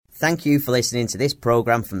Thank you for listening to this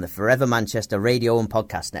programme from the Forever Manchester Radio and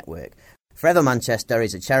Podcast Network. Forever Manchester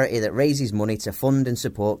is a charity that raises money to fund and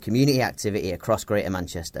support community activity across Greater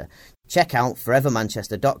Manchester. Check out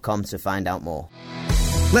forevermanchester.com to find out more.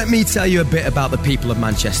 Let me tell you a bit about the people of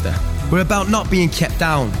Manchester. We're about not being kept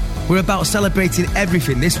down. We're about celebrating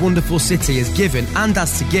everything this wonderful city has given and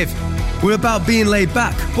has to give. We're about being laid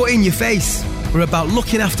back, but in your face. We're about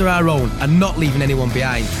looking after our own and not leaving anyone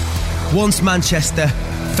behind. Once Manchester,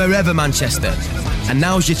 forever Manchester. And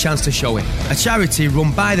now's your chance to show it. A charity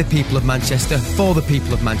run by the people of Manchester for the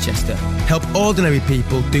people of Manchester. Help ordinary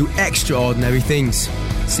people do extraordinary things.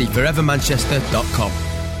 See forevermanchester.com.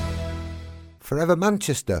 Forever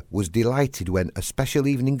Manchester was delighted when a special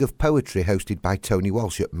evening of poetry hosted by Tony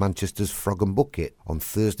Walsh at Manchester's Frog and Bucket on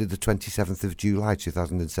Thursday the 27th of July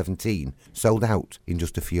 2017 sold out in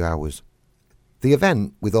just a few hours. The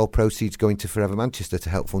event, with all proceeds going to Forever Manchester to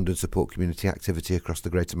help fund and support community activity across the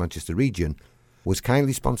Greater Manchester region, was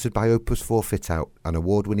kindly sponsored by Opus 4 Fit Out, an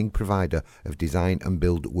award-winning provider of design and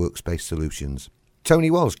build workspace solutions. Tony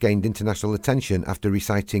Walsh gained international attention after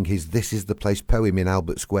reciting his This Is the Place poem in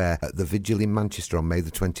Albert Square at the Vigil in Manchester on May the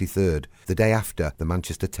 23rd, the day after the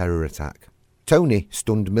Manchester terror attack. Tony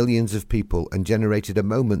stunned millions of people and generated a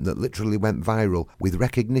moment that literally went viral, with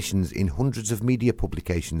recognitions in hundreds of media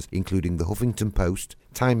publications including the Huffington Post,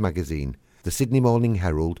 Time magazine, the Sydney Morning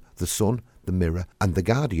Herald, The Sun, The Mirror and The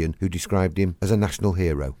Guardian, who described him as a national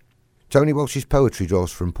hero. Tony Walsh's poetry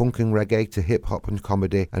draws from punk and reggae to hip-hop and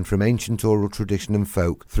comedy, and from ancient oral tradition and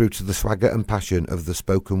folk through to the swagger and passion of the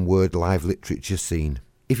spoken word live literature scene.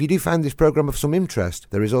 If you do find this programme of some interest,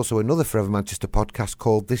 there is also another Forever Manchester podcast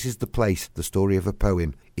called This Is the Place, The Story of a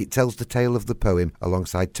Poem. It tells the tale of the poem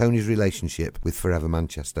alongside Tony's relationship with Forever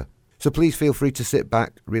Manchester. So please feel free to sit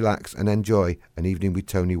back, relax and enjoy an evening with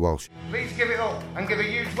Tony Walsh. Please give it up and give a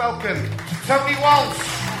huge welcome to Tony Walsh.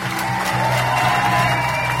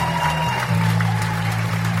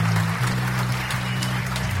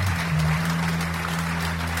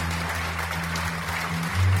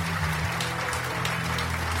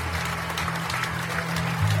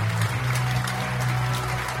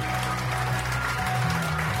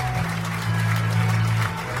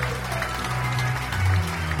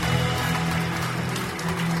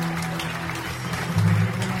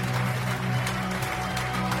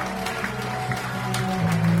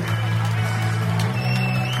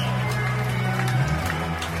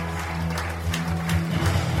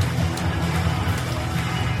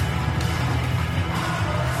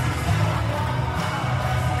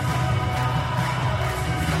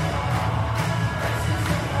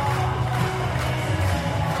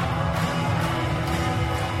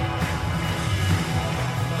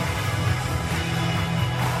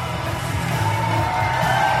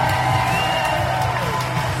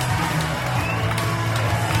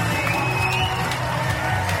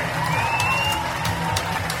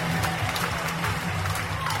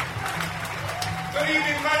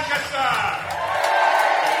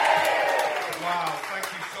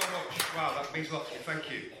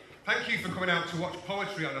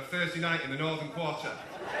 Thursday night in the Northern Quarter.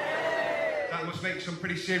 That must make some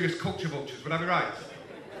pretty serious culture vultures, would I be right?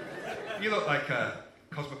 You look like a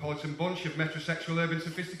cosmopolitan bunch of metrosexual urban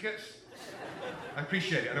sophisticates. I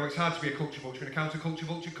appreciate it. I know it's hard to be a culture vulture and a counter-culture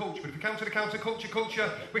vulture culture, but if we counter the counter-culture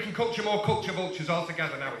culture, we can culture more culture vultures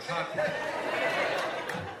altogether now. It's hard.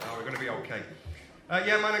 Oh, we're going to be okay.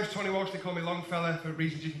 My name's Tony Walsh. They call me Longfella for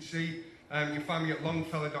reasons you can see. You can find me at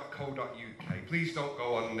longfella.co.uk. Please don't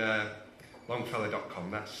go on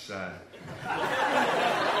longfella.com. That's a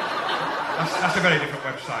very different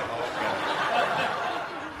website altogether.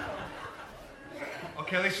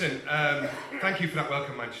 Okay, listen. Thank you for that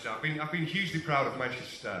welcome, Manchester. I've been hugely proud of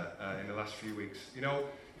Manchester in the last few weeks. You know,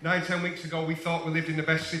 9-10 weeks ago we thought we lived in the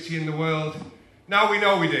best city in the world. Now we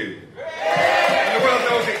know we do. And the world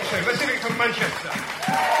knows it too. Let's hear it from Manchester.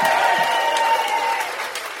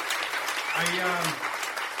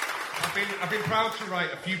 I've been proud to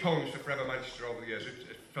write a few poems for Forever Manchester over the years. It's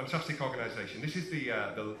a fantastic organisation. This is the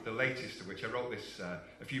latest of which I wrote this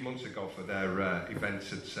a few months ago for their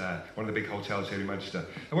events at one of the big hotels here in Manchester.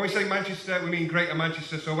 And when we say Manchester, we mean Greater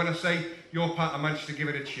Manchester. So when I say you're part of Manchester, give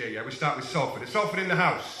it a cheer. Yeah, we start with Salford. Is Salford in the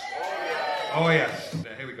house? Oh yes.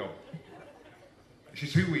 Here we go. This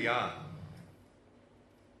is who we are.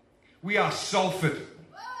 We are Salford.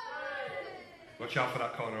 Watch out for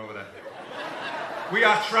that corner over there. We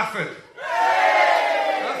are Trafford.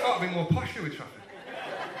 I thought I'd be more posher with Trafford.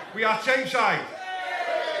 We are Tameside.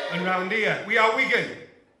 And round here, we are Wigan.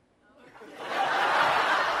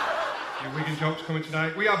 Your Wigan jokes coming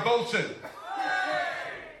tonight. We are Bolton.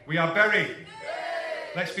 We are Bury.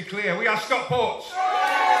 Let's be clear, we are Stockport.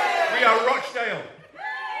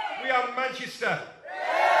 Manchester.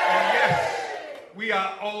 And yes, we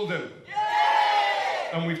are Oldham.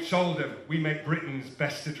 And we've told them we make Britain's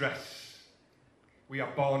best address. We are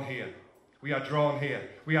born here. We are drawn here.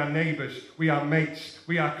 We are neighbours. We are mates.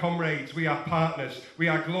 We are comrades. We are partners. We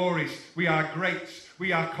are glories. We are greats.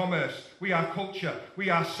 We are commerce. We are culture. We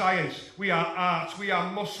are science. We are art. We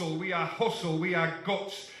are muscle. We are hustle. We are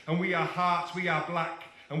guts. And we are heart. We are black.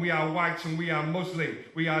 And we are white. And we are Muslim.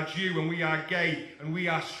 We are Jew. And we are gay. And we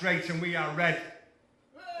are straight. And we are red.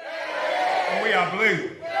 And we are blue.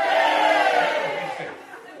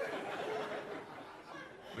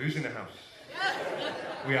 Blue's in the house.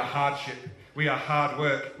 We are hardship, we are hard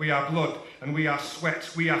work, we are blood, and we are sweat,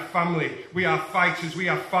 we are family, we are fighters, we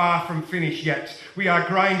are far from finished yet. We are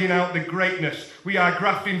grinding out the greatness, we are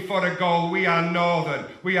grafting for a goal, we are northern,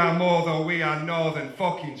 we are more though, we are northern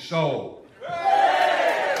fucking soul.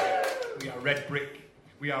 We are red brick.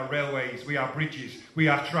 We are railways, we are bridges, we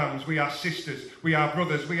are trams, we are sisters, we are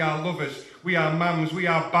brothers, we are lovers, we are mums, we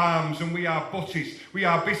are balms, and we are butties, we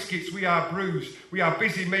are biscuits, we are brews, we are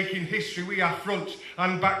busy making history, we are front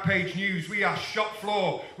and back page news, we are shop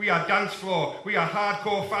floor, we are dance floor, we are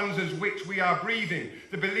hardcore fans as which we are breathing,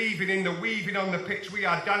 the believing in the weaving on the pitch, we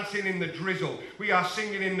are dancing in the drizzle, we are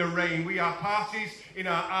singing in the rain, we are parties in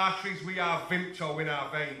our arteries, we are Vimto in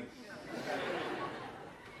our veins.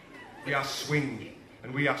 We are swing.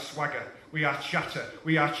 And we are swagger, we are chatter,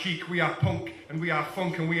 we are cheek, we are punk, and we are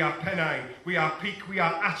funk, and we are penine, we are peak, we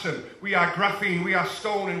are atom, we are graphene, we are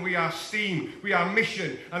stone, and we are steam, we are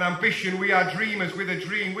mission and ambition, we are dreamers with a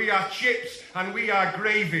dream, we are chips, and we are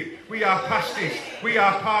gravy, we are pasties, we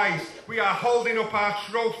are pies, we are holding up our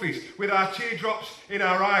trophies with our teardrops in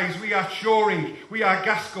our eyes, we are choring, we are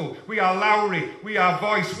Gaskell, we are Lowry, we are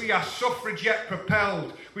voice, we are suffragette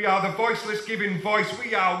propelled, we are the voiceless giving voice,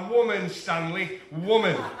 we are woman, Stanley,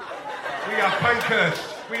 woman. We are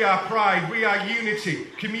Pankhurst, we are pride, we are unity,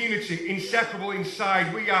 community, inseparable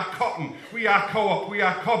inside, we are cotton, we are co-op, we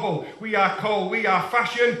are cobble, we are coal, we are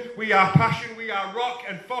fashion, we are passion, we are rock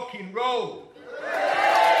and fucking roll. We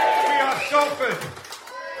are Salford,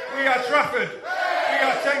 we are Trafford, we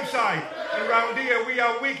are Tameside, and round here we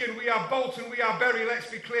are Wigan, we are Bolton, we are Bury,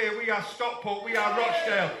 let's be clear, we are Stockport, we are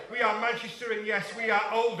Rochdale, we are Manchester, and yes, we are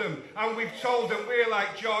Oldham, and we've told them we're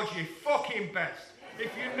like George, you fucking best.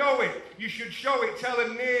 If you know it, you should show it. Tell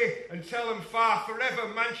them near and tell them far. Forever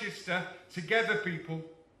Manchester, together people.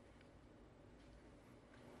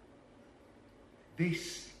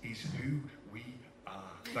 This is who we are.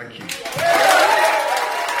 Thank you.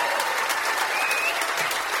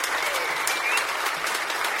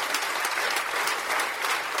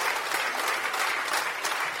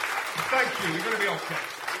 Thank you. You're going to be okay.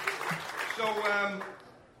 So,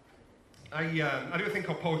 I do a thing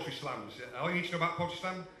called Poetry Slams. All you need to know about Poetry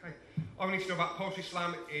Slam? All you need to know about Poetry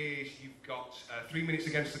Slam is you've got 3 minutes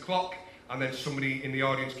against the clock, and then somebody in the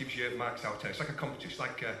audience gives you marks out of 10. It's like a competition, it's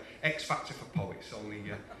like X Factor for poets, only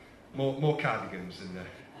more cardigans. And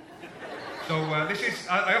so this is.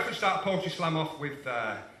 I often start Poetry Slam off with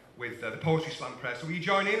the Poetry Slam prayer. So will you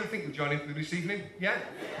join in? I think we'll join in this evening. Yeah.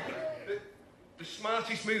 The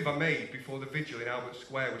smartest move I made before the vigil in Albert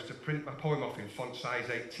Square was to print my poem off in font size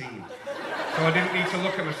 18. So I didn't need to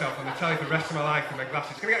look at myself on the telly for the rest of my life in my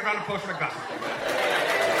glasses. Can I get a round of applause for my glasses?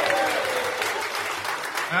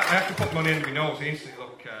 I have to put them on the end of my nose and instantly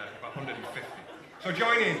look about 150. So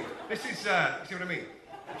join in. This is, see what I mean?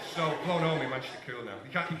 So blown home in Manchester Cool now. You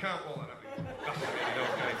can't walk like that. Glasses on your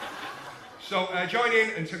nose, can you? So join in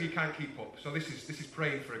until you can't keep up. So this is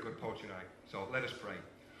praying for a good poetry night. So let us pray.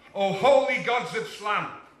 Oh, holy gods of Slam.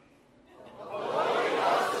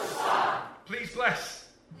 Please bless.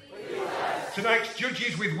 Tonight's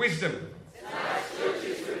judges with wisdom.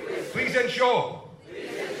 Please ensure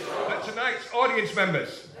that tonight's audience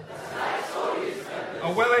members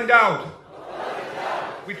are well endowed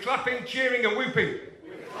with clapping, cheering and whooping.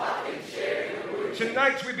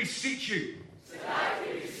 Tonight we beseech you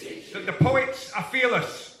that the poets are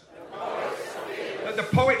fearless, that the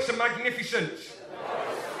poets are magnificent,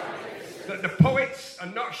 that the poets are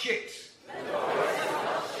not shit.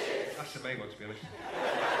 That's the main one, to be honest.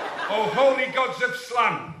 Oh, holy gods of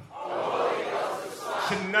Slam.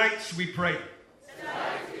 Tonight we pray.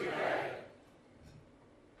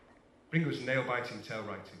 Bring us nail-biting tale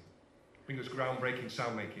writing. Bring us groundbreaking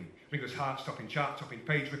sound making. Bring us heart-stopping, chart-topping,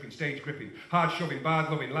 page-ripping, stage-gripping, hard-shoving,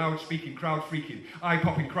 bard-loving, loud-speaking, crowd-freaking,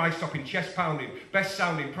 eye-popping, cry-stopping, chest-pounding,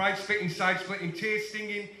 best-sounding, pride-spitting, side-splitting,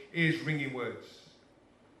 tears-stinging, ears-ringing words.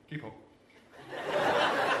 Keep up.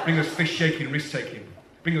 Bring us fish-shaking, risk-taking,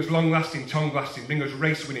 Bring us long-lasting, tongue-blasting. Bring us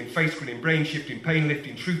race-winning, face-winning, brain-shifting,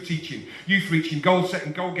 pain-lifting, truth-teaching, youth-reaching,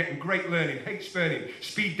 goal-setting, goal-getting, great learning, hate-spurning,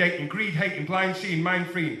 speed-dating, greed-hating, blind-seeing,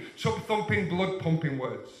 mind-freeing, tub-thumping, blood-pumping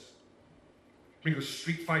words. Bring us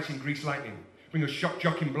street-fighting, grease-lightning. Bring us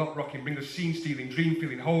shock-jocking, block-rocking. Bring us scene-stealing,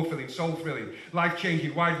 dream-filling, hole-filling, soul-thrilling,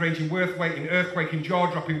 life-changing, wide-ranging, worth-waiting, earth-quaking,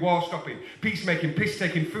 jaw-dropping, war-stopping, peace-making,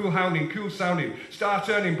 piss-taking, fool-hounding, cool-sounding,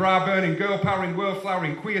 star-turning, bra-burning, girl-powering,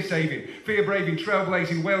 world-flowering, queer-saving, fear-braving,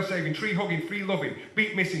 trailblazing, whale-saving, tree-hugging, free-loving,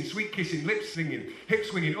 beat-missing, sweet-kissing, lip-singing,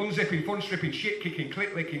 hip-swinging, unzipping, fun-stripping, shit-kicking,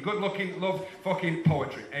 clit-licking, good-looking, love-fucking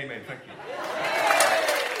poetry. Amen. Thank you.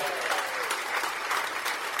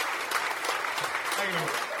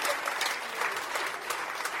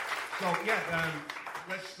 So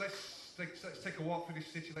let's take a walk through this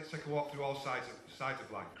city. Let's take a walk through all sides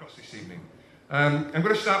of life across this evening. I'm going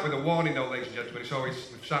to start with a warning, though, ladies and gentlemen. It's always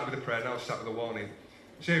we've started with a prayer. Now let's start with a warning.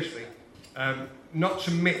 Seriously, not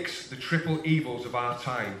to mix the triple evils of our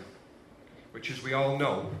time, which, as we all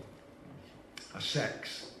know, are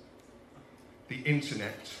sex, the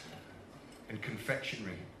internet, and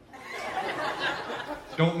confectionery.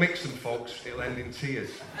 Don't mix them, folks. It'll end in tears.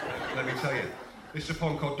 Let me tell you. This is a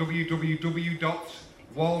poem called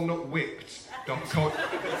www.walnutwhipped.co.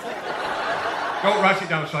 Don't write it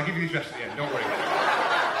down, so I'll give you the address at the end. Don't worry.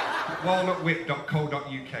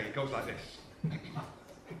 walnutwhipped.co.uk. It goes like this.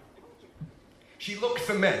 She looked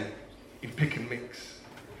for men in pick and mix,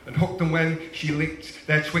 and hooked them when she licked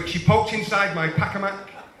their twig. She poked inside my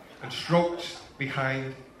pack-a-mac and stroked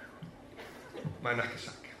behind my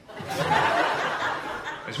knackersack.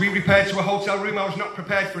 As we repaired to a hotel room, I was not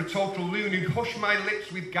prepared for a total loon who'd hush my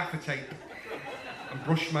lips with gaffer tape and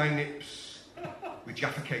brush my nips with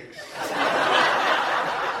Jaffa cakes.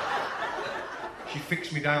 She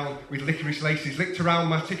fixed me down with licorice laces, licked around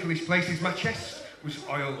my ticklish places. My chest was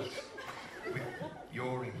oiled with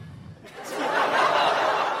urine.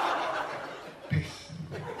 Piss.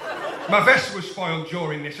 My vest was spoiled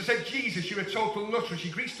during this. I said, Jesus, you're a total nutter. She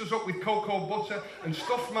greased us up with cocoa butter and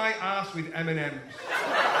stuffed my arse with M&Ms.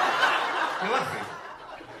 You're laughing?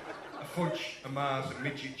 A fudge, a Mars, a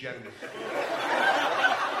midget gender.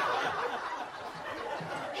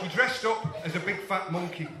 She dressed up as a big fat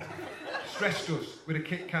monkey. Stressed us with a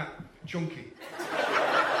Kit Kat chunky.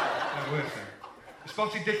 No worse then. A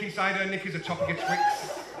spotted dick inside her knickers, a topic of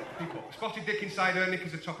Twix. People. A spotted dick inside her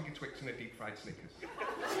knickers, a topic of Twix and a deep fried Snickers.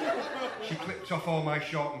 She clipped off all my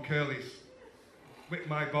short and curlies. Whipped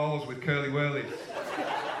my balls with curly whirlies.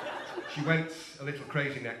 She went a little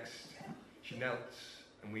crazy next. She knelt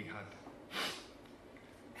and we had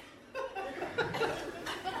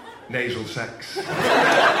nasal sex.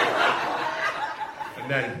 And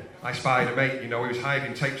then I spied a mate, he was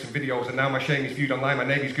hiding tapes and videos, and now my shame is viewed online. My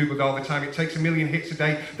name is Googled all the time. It takes 1 million hits a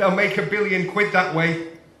day. They'll make £1 billion that way.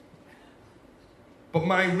 But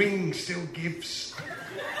my ring still gives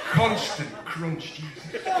constant crunch, Jesus.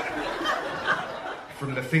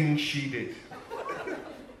 From the things she did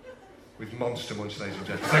with Monster Munch, ladies and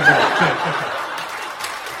gentlemen. Thank you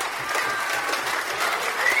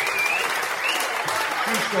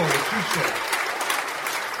very much. True story.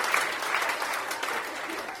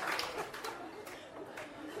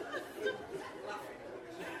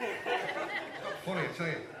 Funny, I tell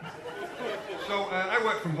you. So, I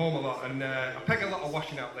work from home a lot, and I peg a lot of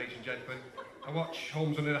washing out, ladies and gentlemen. I watch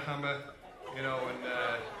Homes Under the Hammer, and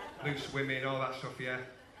Loose Women, all that stuff, yeah.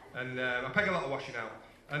 And I peg a lot of washing out.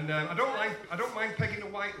 And I don't mind pegging the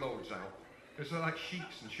white loads out, because they're like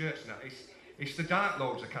sheets and shirts and that. It's the dark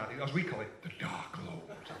loads I can't, as we call it, the dark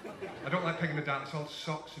loads. I don't like pegging the dark, it's all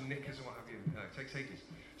socks and knickers and what have you. It takes ages.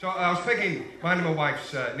 So I was pegging mine and my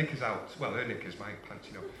wife's knickers out, well, her knickers, my pants,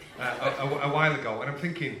 a while ago, and I'm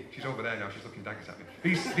thinking, she's over there now, she's looking daggers at me.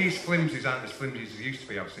 These flimsies aren't as flimsy as they used to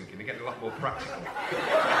be, I was thinking. They're getting a lot more practical, a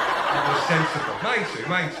lot more sensible.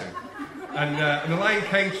 Mine too. And the line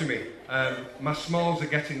came to me, my smalls are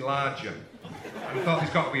getting larger. And I thought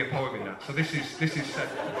there's got to be a poem in that. So this is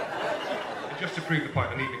just to prove the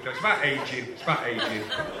point, I need it. It's about aging.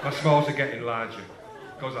 My smalls are getting larger.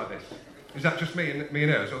 It goes like this. Is that just me and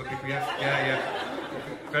her? Is other people? Yeah.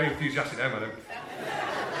 Very enthusiastic there, madam.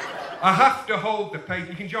 I have to hold the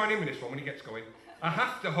paper. You can join in with this one when he gets going. I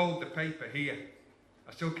have to hold the paper here.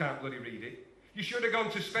 I still can't bloody read it. You should have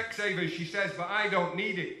gone to Specsavers, she says, but I don't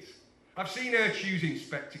need it. I've seen her choosing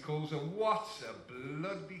spectacles, and what a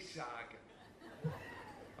bloody saga.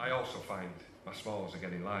 I also find my smalls are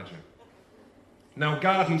getting larger. Now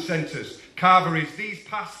garden centres, carveries, these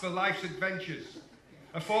pass for life's adventures.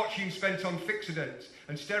 A fortune spent on Fixodent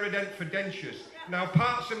and Sterident for dentures. Now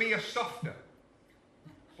parts of me are softer,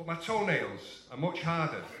 but my toenails are much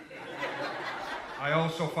harder. I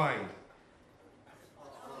also find.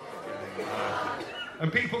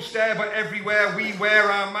 And people stare, but everywhere we wear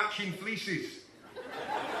our matching fleeces.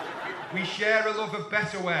 We share a love of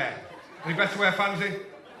Betterware. Any Betterware fans in?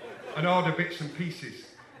 And order bits and pieces.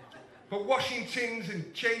 But washing tins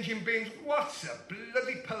and changing bins, what's a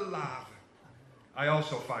bloody palaver. I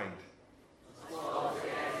also find.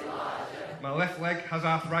 My left leg has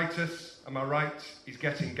arthritis and my right is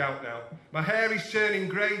getting gout now. My hair is turning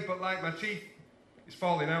grey, but like my teeth, it's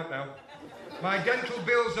falling out now. My dental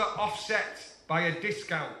bills are offset by a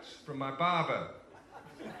discount from my barber.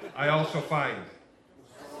 I also find.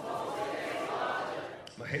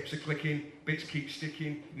 My hips are clicking, bits keep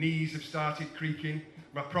sticking, knees have started creaking.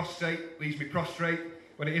 My prostate leaves me prostrate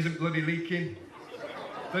when it isn't bloody leaking.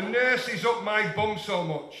 The nurse is up my bum so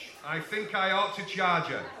much, I think I ought to charge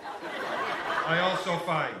her. I also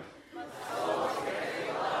find.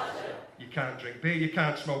 You can't drink beer, you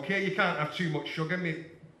can't smoke here, you can't have too much sugar. Me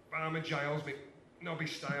Farmer Giles, me Nobby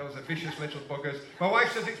Styles, the vicious little buggers. My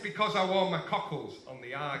wife says it's because I wore my cockles on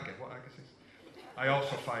the Argus. What Argus is? I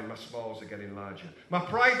also find my smalls are getting larger. My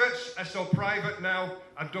privates are so private now,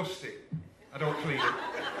 I dust it. I don't clean it.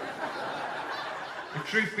 If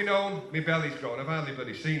truth be known, my belly's grown. I've hardly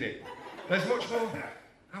bloody seen it. There's much more,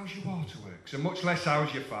 how's your waterworks? And much less,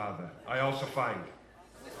 how's your father? I also find.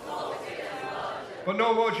 But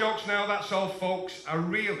no more jokes now, that's all, folks. I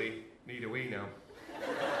really need a wee now.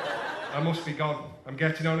 I must be gone. I'm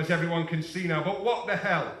getting on, as everyone can see now. But what the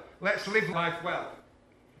hell? Let's live life well.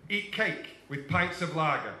 Eat cake with pints of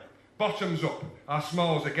lager. Bottoms up, our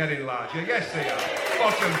smalls are getting larger. Yes, they are.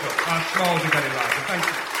 Bottoms up, our smalls are getting larger. Thank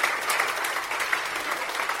you.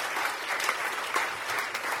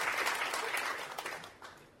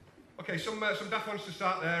 Okay, some daft ones to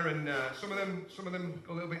start there, and some of them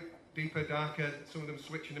a little bit deeper, darker. Some of them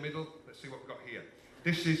switch in the middle. Let's see what we've got here.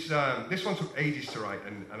 This one took ages to write,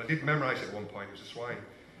 and I did memorise it at one point. It was a swine.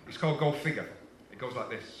 It's called Go Figure. It goes like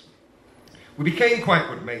this. We became quite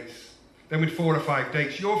good mates. Then with 4 or 5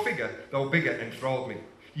 dates, your figure, though bigger, enthralled me.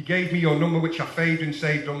 You gave me your number, which I faved and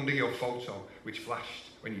saved under your photo, which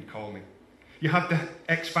flashed when you'd call me. You had the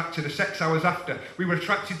X factor, the sex hours after. We were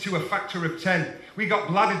attracted to a factor of 10. We got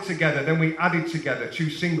bladdered together, then we added together 2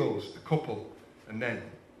 singles, a couple, and then.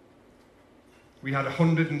 We had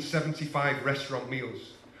 175 restaurant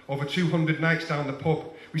meals, over 200 nights down the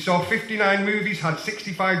pub. We saw 59 movies, had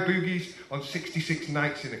 65 boogies on 66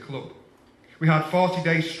 nights in a club. We had 40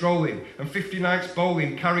 days strolling and 50 nights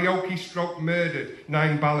bowling, karaoke stroke murdered,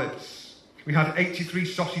 9 ballads. We had 83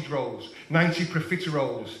 sausage rolls, 90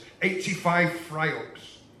 profiteroles, 85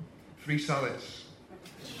 fry-ups, 3 salads.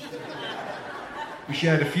 We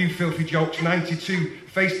shared a few filthy jokes, 92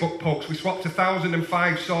 Facebook pokes. We swapped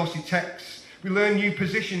 1,005 saucy texts. We learned new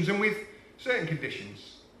positions and with certain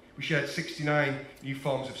conditions. We shared 69 new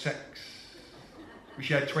forms of sex. We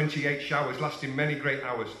shared 28 showers lasting many great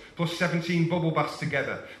hours, plus 17 bubble baths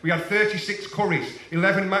together. We had 36 curries,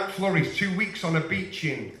 11 McFlurries, 2 weeks on a beach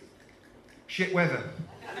in shit weather.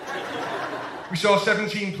 We saw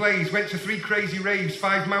 17 plays, went to 3 crazy raves,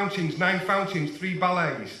 5 mountains, 9 fountains, 3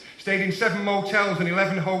 ballets, stayed in 7 motels and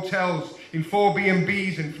 11 hotels, in 4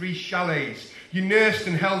 B&Bs and 3 chalets. You nursed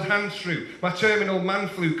and held hands through my terminal man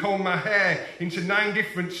flu, combed my hair into 9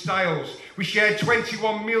 different styles. We shared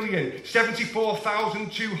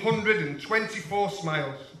 21,074,224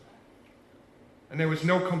 smiles. And there was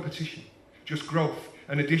no competition, just growth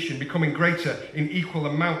and addition, becoming greater in equal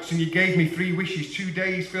amounts. And you gave me 3 wishes, 2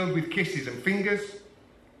 days filled with kisses and fingers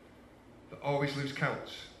that always lose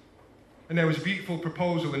count. And there was a beautiful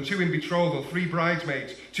proposal and 2 in betrothal, 3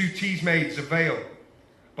 bridesmaids, 2 teasmaids, a veil.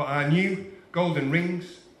 But I knew golden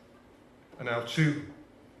rings, and now 2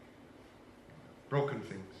 broken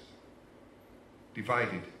things,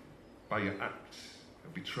 divided by your acts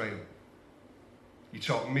of betrayal. You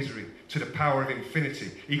taught misery to the power of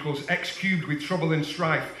infinity equals x cubed with trouble and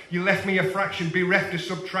strife. You left me a fraction bereft of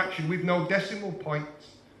subtraction with no decimal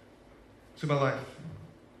points to my life.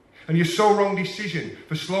 And your so wrong decision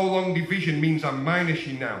for slow long division means I'm minus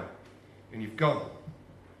you now, and you've gone.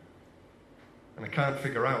 And I can't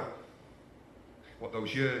figure out what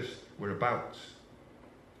those years were about.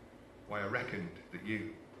 Why I reckoned that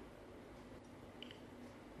you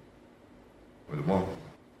were the one.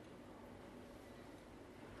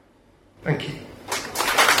 Thank you.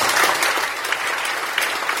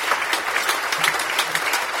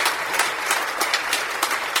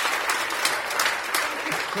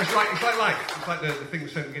 So it's like life. It's like the thing we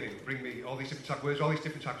said at the beginning. Bring me all these different types of words, all these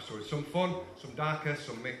different types of stories. Some fun, some darker,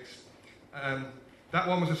 some mixed. That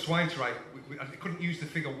one was a swine to write. I couldn't use the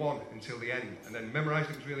figure 1 until the end, and then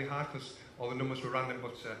memorising it was really hard because all the numbers were random,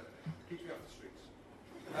 but keeps me off the streets.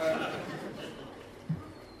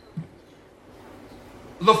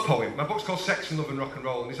 Love poem. My book's called Sex and Love and Rock and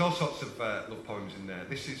Roll, and there's all sorts of love poems in there.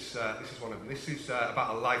 This is one of them. This is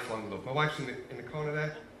about a lifelong love. My wife's in the corner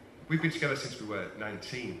there. We've been together since we were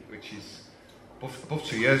 19, which is above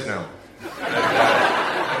 2 years now.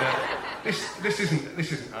 This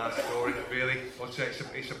isn't our story really. But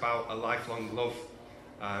it's about a lifelong love.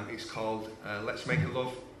 It's called Let's Make a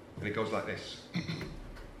Love, and it goes like this.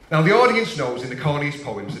 Now the audience knows in the corniest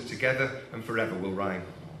poems that together and forever will rhyme.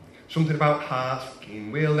 Something about heart,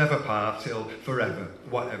 we'll never part till forever,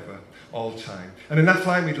 whatever, all time. And an half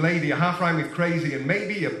rhyme with lady, a half rhyme with crazy, and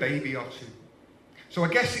maybe a baby or two. So I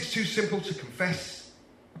guess it's too simple to confess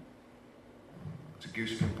to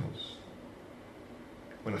goose pimples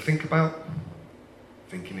when I think about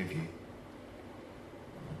thinking of you.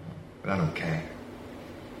 But I don't care.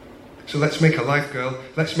 So let's make a life, girl.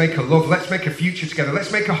 Let's make a love. Let's make a future together.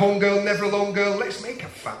 Let's make a home, girl, never alone, girl. Let's make a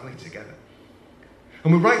family together.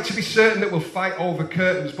 And we're right to be certain that we'll fight over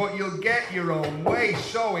curtains, but you'll get your own way,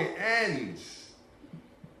 so it ends.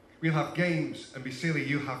 We'll have games and be silly.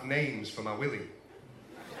 You have names for my Willie.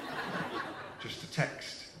 Just a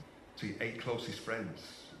text to your 8 closest friends.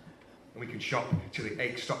 And we can shop till the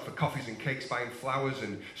ache stop for coffees and cakes, buying flowers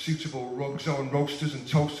and suitable rugs on roasters and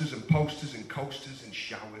toasters and posters and coasters and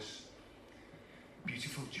showers.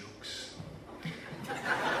 Beautiful jokes.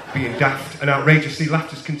 Being daft and outrageously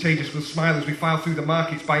laughter's contagious. We'll smile as we file through the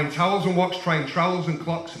markets, buying towels and watch, trying trowels and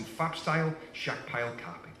clocks and fab-style shack pile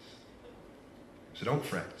carpets. So don't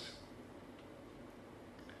fret.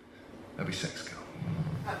 There'll be sex, girl.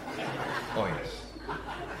 Oh yes,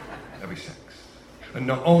 there'll be sex. And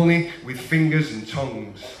not only with fingers and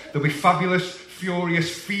tongues, there'll be fabulous,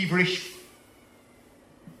 furious, feverish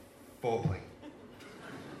foreplay.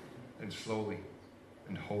 And slowly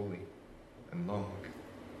and holy and long.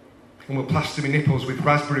 And we'll plaster my nipples with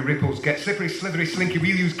raspberry ripples, get slippery, slithery, slinky.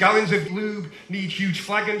 We'll use gallons of lube, need huge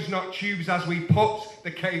flagons, not tubes, as we put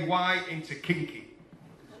the KY into kinky.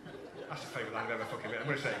 That's the favourite line I've ever fucking written. I'm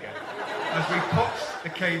going to say it again. As we put the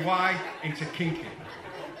KY into kinky.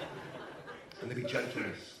 And there'll be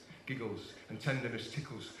gentleness, giggles and tenderness,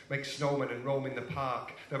 tickles, make snowmen and roam in the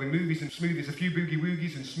park. There'll be movies and smoothies, a few boogie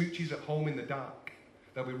woogies and smoochies at home in the dark.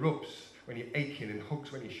 There'll be rubs when you're aching and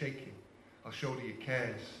hugs when you're shaking. I'll shoulder your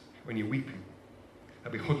cares when you're weeping.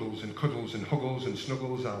 There'll be huddles and cuddles and huggles and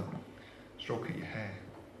snuggles. I'll stroke at your hair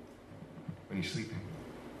when you're sleeping.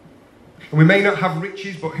 And we may not have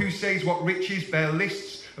riches, but who says what riches bear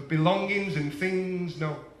lists of belongings and things?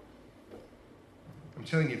 No. I'm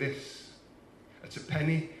telling you this. At a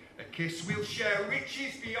penny, a kiss, we'll share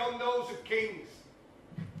riches beyond those of kings.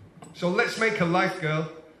 So let's make a life,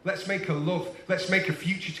 girl. Let's make a love. Let's make a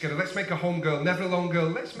future together. Let's make a home, girl, never alone, girl.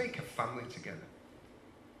 Let's make a family together.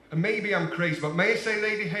 And maybe I'm crazy, but may I say,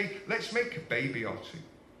 lady, hey, let's make a baby or two.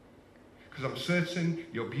 Because I'm certain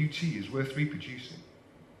your beauty is worth reproducing.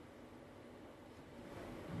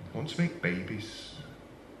 I want to make babies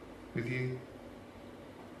with you.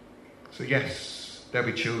 So yes,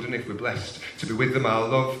 there'll be children if we're blessed to be with them. Our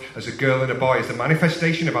love as a girl and a boy is the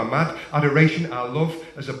manifestation of our mad adoration. Our love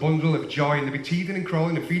as a bundle of joy. And they'll be teething and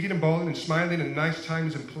crawling and feeding and bawling and smiling and nice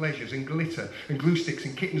times and pleasures and glitter and glue sticks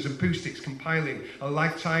and kittens and poo sticks, compiling a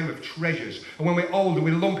lifetime of treasures. And when we're old and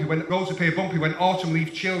we're lumpy, when roads appear bumpy, when autumn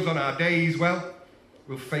leaves chills on our days, well,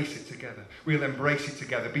 we'll face it together. We'll embrace it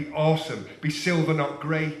together. Be awesome. Be silver, not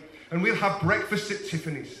grey. And we'll have breakfast at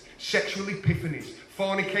Tiffany's, sexual epiphanies,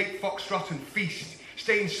 fornicate, foxtrot and feast.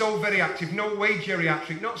 Staying so very active, no way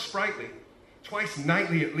geriatric, not sprightly, twice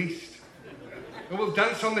nightly at least. And we'll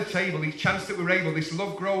dance on the table each chance that we're able. This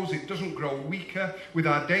love grows, it doesn't grow weaker. With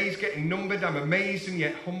our days getting numbered, I'm amazed and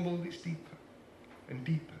yet humbled. It's deeper and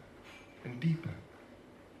deeper and deeper.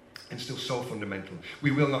 And still so fundamental.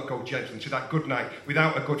 We will not go gentle into that good night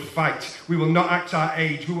without a good fight. We will not act our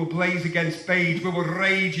age. We will blaze against beige. We will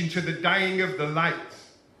rage into the dying of the light.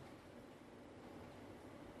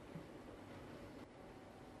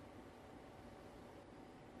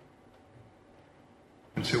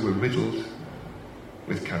 Until we're riddled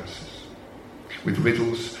with cancers, with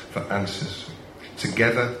riddles for answers.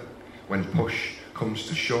 Together, when push comes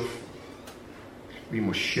to shove, we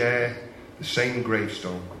must share the same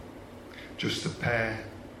gravestone, just a pair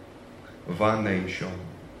of our names shown.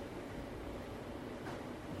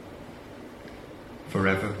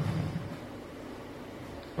 Forever,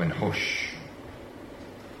 when hush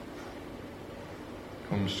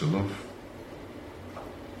comes to love.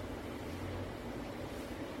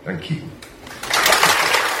 Thank you. It's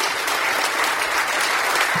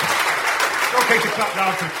okay to clap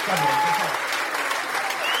loud for Samuel.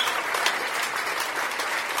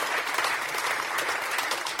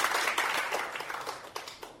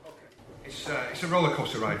 It's a roller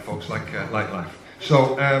coaster ride, folks, like life.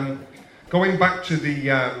 So, going back to the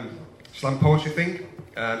slam poetry thing,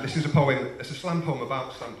 this is a poem. It's a slam poem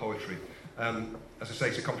about slam poetry. As I say,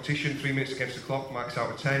 it's a competition, 3 minutes against the clock, marks out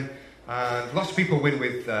of 10. And lots of people win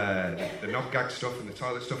with the knob gag stuff and the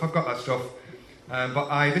toilet stuff. I've got that stuff.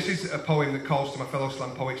 But this is a poem that calls to my fellow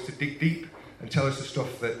slam poets to dig deep and tell us the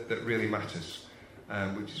stuff that really matters,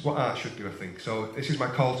 which is what art should do, I think. So this is my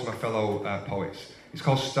call to my fellow poets. It's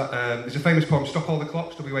called, there's a famous poem, Stop All the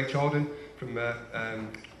Clocks, W.H. Auden, from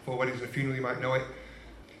Four Weddings and a Funeral, you might know it.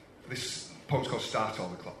 This poem's called Start All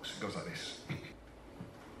the Clocks. It goes like this.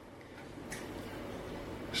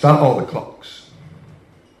 Start all the clocks.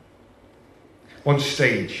 One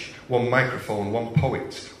stage, one microphone, one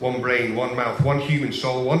poet, one brain, one mouth, one human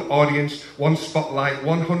soul, one audience, one spotlight,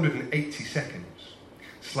 180 seconds.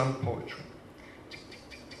 Slam poetry.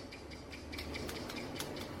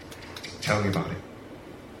 Tell me about it.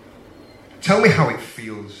 Tell me how it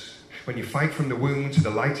feels when you fight from the womb to the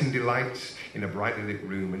light and delight in a brightly lit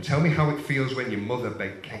room. And tell me how it feels when your mother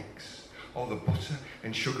baked cakes, all the butter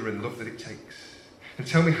and sugar and love that it takes. And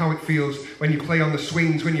tell me how it feels when you play on the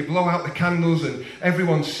swings, when you blow out the candles and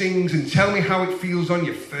everyone sings. And tell me how it feels on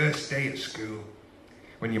your first day at school,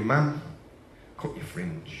 when your mum cut your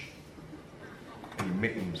fringe and your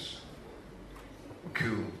mittens were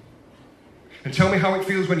cool. And tell me how it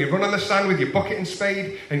feels when you run on the sand with your bucket and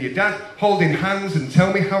spade and your dad holding hands. And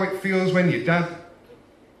tell me how it feels when your dad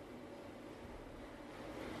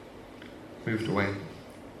moved away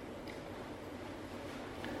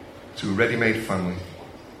to a ready-made family.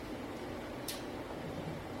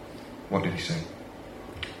 What did he say?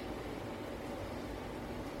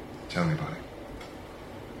 Tell me about it.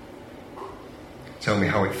 Tell me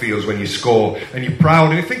how it feels when you score and you're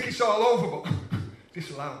proud and you think it's all over, but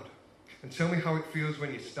disallowed. And tell me how it feels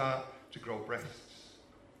when you start to grow breasts,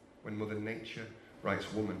 when Mother Nature writes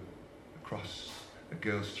woman across a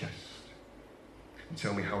girl's chest. And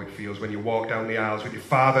tell me how it feels when you walk down the aisles with your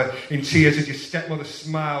father in tears as your stepmother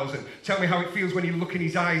smiles. And tell me how it feels when you look in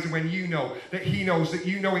his eyes and when you know that he knows that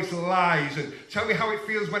you know it's lies. And tell me how it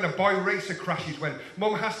feels when a boy racer crashes, when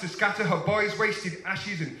mum has to scatter her boy's wasted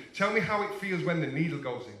ashes. And tell me how it feels when the needle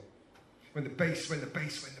goes in, when the bass line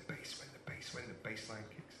kicks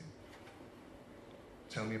in.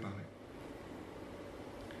 Tell me about it.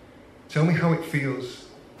 Tell me how it feels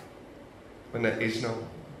when there is no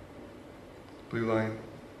blue line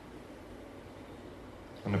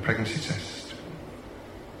on the pregnancy test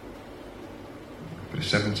for the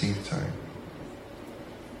 17th time.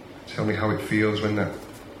 Tell me how it feels when that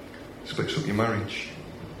splits up your marriage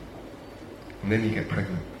and then you get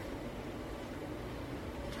pregnant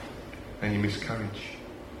and you miscarriage.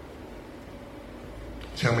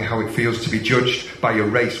 Tell me how it feels to be judged by your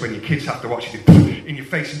race when your kids have to watch it in your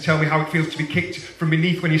face. And tell me how it feels to be kicked from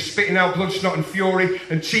beneath when you're spitting out blood, snot and fury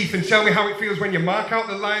and teeth. And tell me how it feels when you mark out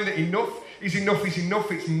the line that enough is enough is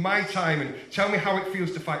enough, it's my time. And tell me how it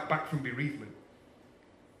feels to fight back from bereavement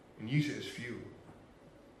and use it as fuel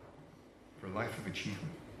for a life of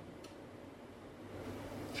achievement.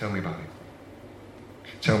 Tell me about it.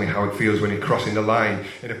 Tell me how it feels when you're crossing the line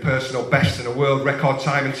in a personal best and a world record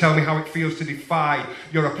time. And tell me how it feels to defy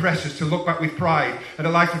your oppressors, to look back with pride at a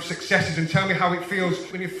life of successes. And tell me how it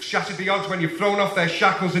feels when you've shattered the odds, when you've thrown off their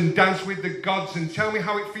shackles and danced with the gods. And tell me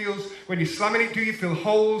how it feels when you're slamming it. Do you feel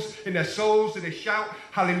holes in their souls? Do they shout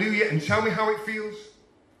hallelujah? And tell me how it feels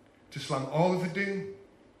to slam all of the doom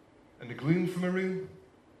and the gloom from a room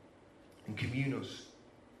and commune us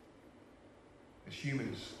as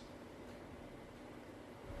humans.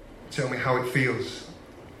 Tell me how it feels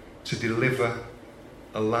to deliver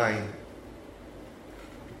a line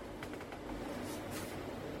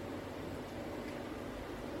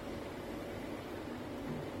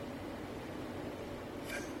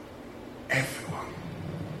that everyone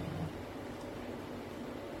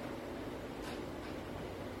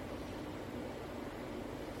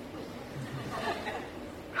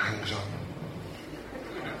hangs on.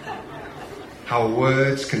 How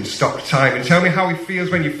words can stop time. And tell me how it feels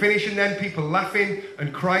when you finish and then people laughing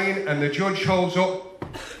and crying and the judge holds up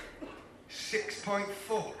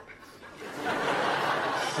 6.4.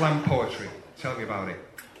 Slam poetry. Tell me about it.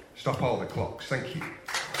 Stop all the clocks. Thank you.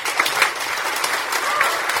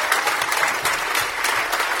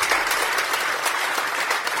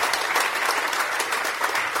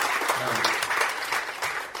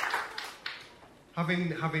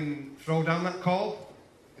 Having thrown down that call,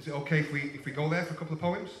 is it okay if we go there for a couple of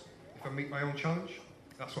poems? If I meet my own challenge?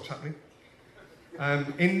 That's what's happening.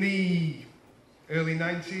 In the early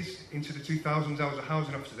 90s, into the 2000s, I was a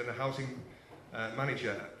housing officer, then a housing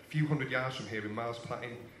manager a few hundred yards from here in Miles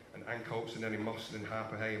Platting and Ancoats and then in Moston and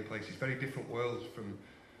Harper Hay and places. Very different worlds from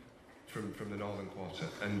the Northern Quarter.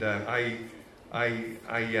 And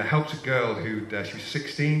I helped a girl who she was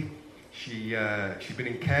 16. She'd been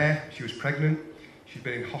in care. She was pregnant. She'd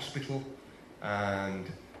been in hospital, and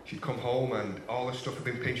she'd come home, and all the stuff had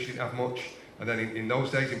been pinched. She didn't have much. And then in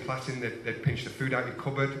those days in Platin, they'd pinch the food out of your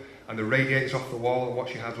cupboard, and the radiators off the wall, and what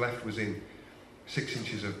she had left was in 6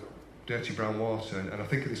 inches of dirty brown water. And I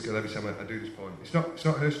think of this girl every time I do this poem. It's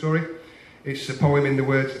not her story. It's a poem in the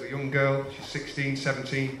words of a young girl. She's 16,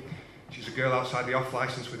 17. She's a girl outside the off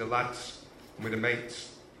licence with the lads and with her mates.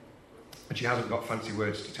 And she hasn't got fancy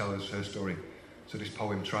words to tell us her story. So this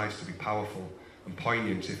poem tries to be powerful and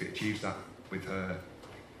poignant if it achieves that with her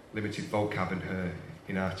limited vocab and her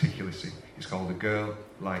inarticulacy. It's called A Girl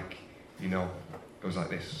Like You Know. It goes like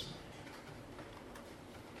this.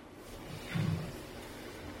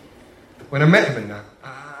 When I met him and that,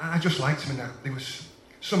 I just liked him and that. There was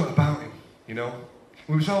something about him, you know.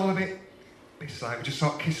 We was all a bit like, we just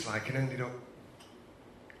sort of kissed like and ended up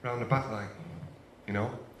round the back like, you know.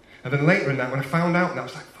 And then later in that, when I found out, and I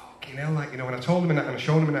was like, fucking hell, like, you know, when I told him and that, and I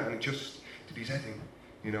showed him and that, and it just did his head in,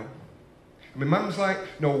 you know. And my mum's like,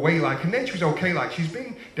 no way, like, and then she was okay, like, she's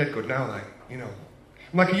been dead good now, like, you know.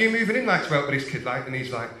 I'm like, are you moving in, like, to help with this kid, like? And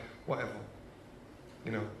he's like, whatever,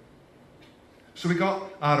 you know. So we got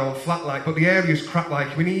our own flat, like, but the area's crap,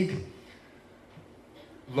 like, we need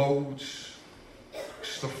loads,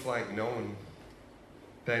 stuff like, you know, and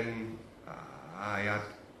then I had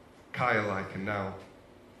Kyle, like, and now,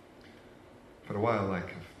 for a while, like,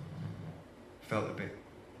 I've felt a bit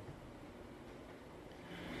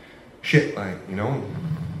shit, like, you know.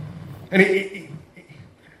 And it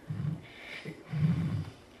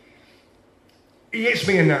hits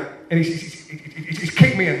me in that, and it's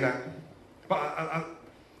kicked me in that. But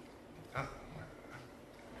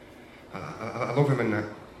I love him in that.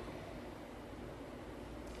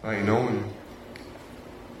 Like, you know, and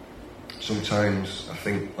sometimes I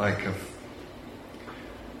think, like, I've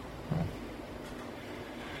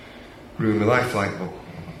ruined my life, like, but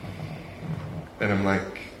then I'm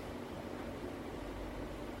like,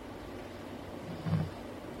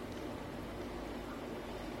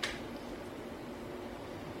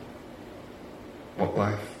 what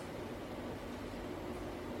life?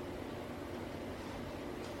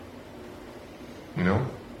 You know?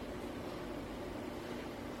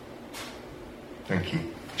 Thank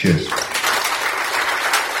you. Cheers.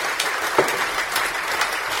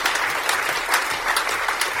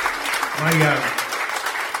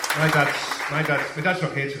 My dad's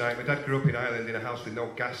not here tonight. My dad grew up in Ireland in a house with no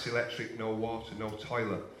gas, electric, no water, no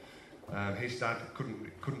toilet. His dad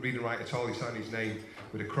couldn't read and write at all. He signed his name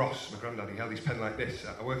with a cross. My granddad, he held his pen like this.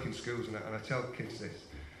 I work in schools and I tell kids this.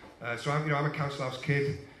 So I'm a council house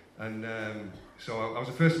kid, and so I was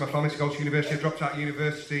the first in my family to go to university. I dropped out of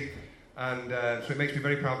university, and so it makes me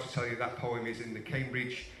very proud to tell you that poem is in the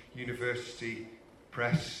Cambridge University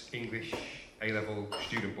Press English A-level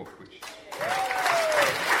student book, which.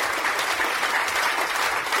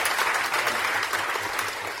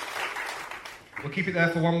 We'll keep it there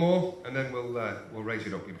for one more, and then we'll raise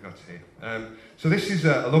it up. You'll be glad to hear. So this is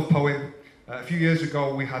a love poem. A few years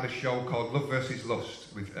ago, we had a show called Love versus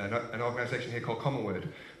Lust with an organisation here called Common Word,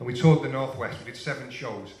 and we toured the Northwest. We did 7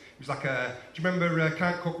 shows. It was like do you remember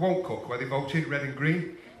Can't Cook, Won't Cook, where they voted red and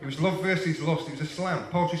green? It was Love versus Lust. It was a slam,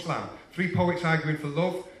 poetry slam. 3 poets arguing for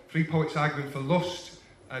love, 3 poets arguing for lust,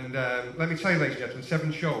 and let me tell you, ladies and gentlemen,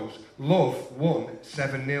 7 shows. Love won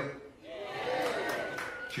 7-0.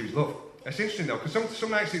 Choose love. It's interesting though, because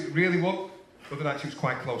some nights it really won, other nights it was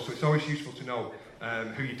quite close, so it's always useful to know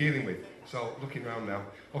who you're dealing with. So, looking around now.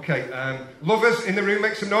 Okay, lovers in the room,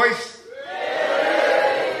 make some noise.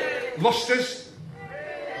 Lusters.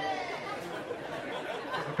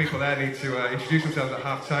 The people there need to introduce themselves at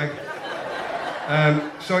half time.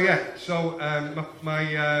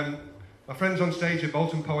 My friend's on stage, a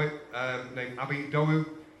Bolton poet named Abby Dowu.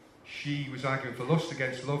 She was arguing for lust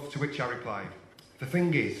against love, to which I replied, the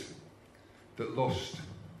thing is that lust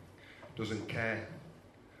doesn't care.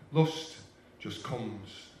 Lust just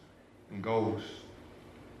comes and goes.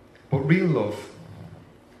 But real love,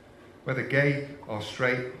 whether gay or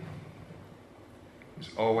straight, is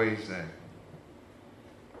always there.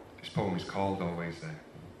 This poem is called Always There.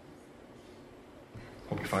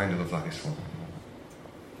 Hope you find a love like this one.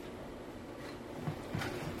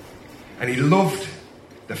 And he loved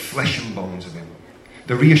the flesh and bones of him,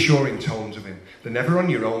 the reassuring tones of him, the never on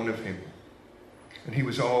your own of him. And he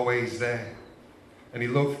was always there. And he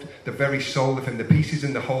loved the very soul of him, the pieces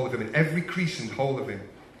in the whole of him, and every crease and hole of him.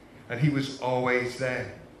 And he was always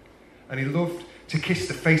there. And he loved to kiss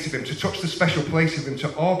the face of him, to touch the special place of him,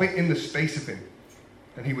 to orbit in the space of him.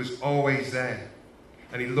 And he was always there.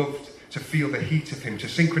 And he loved to feel the heat of him, to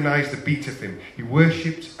synchronize the beat of him. He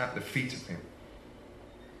worshipped at the feet of him.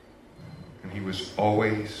 And he was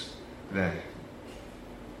always there.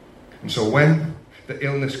 And so when the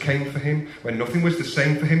illness came for him, when nothing was the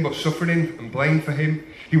same for him but suffering and blame for him,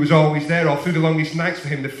 he was always there all through the longest nights for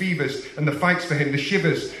him, the fevers and the fights for him, the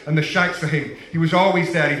shivers and the shites for him. He was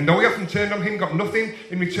always there, even though he often turned on him, got nothing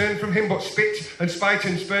in return from him but spit and spite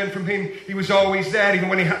and spurn from him. He was always there, even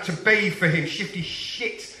when he had to bathe for him, shift his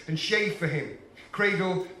shit and shave for him,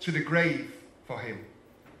 cradle to the grave for him.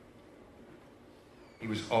 He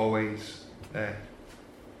was always there.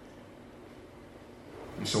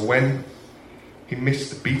 And so when he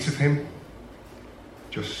missed the beat of him,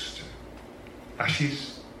 just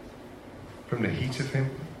ashes from the heat of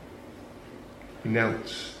him, he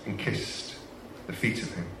knelt and kissed the feet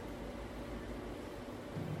of him.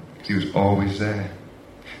 He was always there.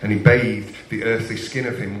 And he bathed the earthly skin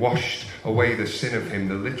of him, washed away the sin of him,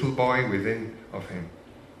 the little boy within of him.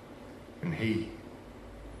 And he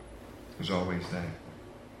was always there.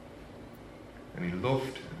 And he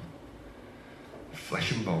loved the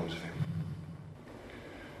flesh and bones of him,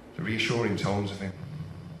 the reassuring tones of him,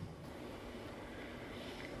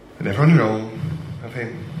 and ever on your own of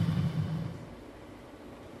him.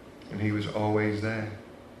 And he was always there.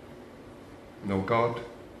 No God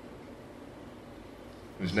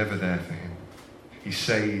was never there for him. He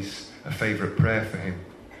says a favourite prayer for him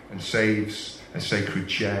and saves a sacred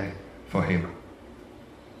chair for him.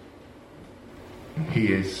 And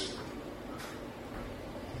he is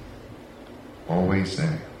always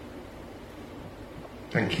there.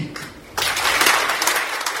 Thank you.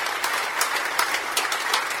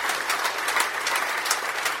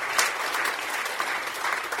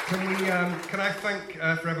 Can I thank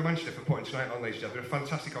Forever Manchester for putting tonight on, ladies and gentlemen? They're a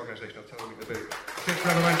fantastic organisation, I'll tell you what they do. To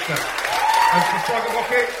Forever Manchester, and to Frog and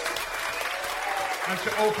Bucket, and to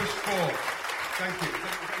Opus 4. Thank you.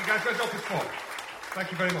 You guys, where's Opus 4?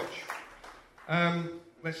 Thank you very much.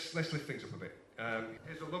 Let's lift things up a bit.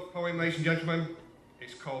 Here's a love poem, ladies and gentlemen.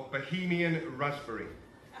 It's called Bohemian Raspberry.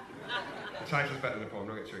 The title's better than the poem,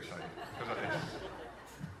 don't get too excited. Goes like this.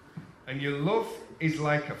 And your love is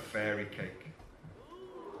like a fairy cake.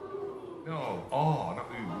 No, not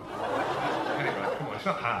ooh. Get it right, come on, it's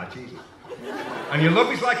not hard, Jesus. And your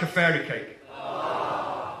love is like a fairy cake.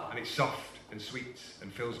 And it's soft and sweet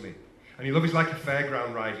and fills me. And your love is like a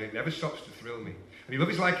fairground ride and it never stops to thrill me. And your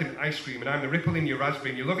love is like an ice cream and I'm the ripple in your raspberry.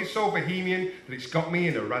 And your love is so bohemian that it's got me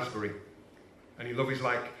in a raspberry. And your love is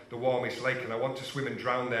like the warmest lake and I want to swim and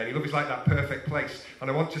drown there. And your love is like that perfect place and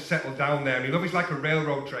I want to settle down there. And your love is like a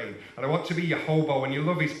railroad train and I want to be your hobo. And your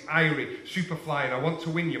love is Irie, Superfly, and I want to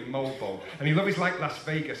win your Mobo. And your love is like Las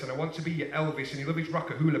Vegas and I want to be your Elvis. And your love is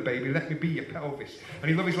Rockahula, baby, let me be your pelvis. And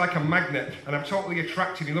your love is like a magnet and I'm totally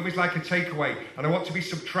attracted. And your love is like a takeaway and I want to be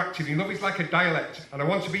subtracted. And your love is like a dialect and I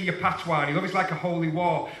want to be your patois. And your love is like a holy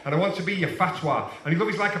war and I want to be your fatwa. And your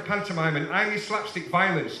love is like a pantomime and I'm your slapstick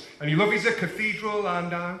violence. And your love is a cathedral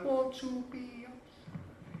and I want to be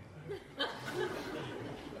yours.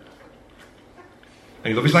 And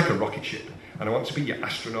your love is like a rocket ship and I want to be your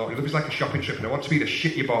astronaut. And your love is like a shopping trip and I want to be the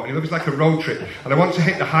shit you bought. And your love is like a road trip and I want to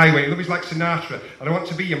hit the highway. And your love is like Sinatra and I want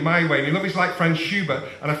to be your my way. And your love is like Franz Schubert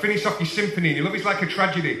and I finish off your symphony. And your love is like a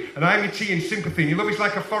tragedy and I'm your tea and sympathy. And your love is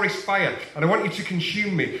like a forest fire and I want you to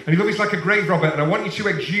consume me. And your love is like a grave robber and I want you to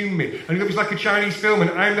exhume me. And your love is like a Chinese film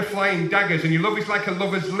and I'm the flying daggers. And your love is like a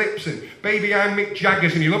lover's lips and baby I'm Mick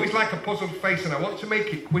Jaggers. And your love is like a puzzled face and I want to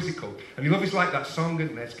make it quizzical. And your love is like that song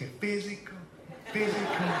and let's get physical.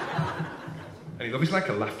 And your love is like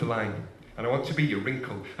a laughter line and I want to be your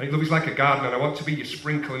wrinkle. And your love is like a garden and I want to be your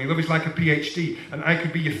sprinkle. And your love is like a PhD and I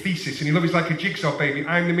could be your thesis. And your love is like a jigsaw, baby,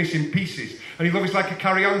 I'm the missing pieces. And your love is like a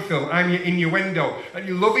carry-on film, I'm your innuendo. And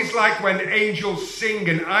your love is like when angels sing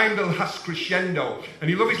and I'm the last crescendo. And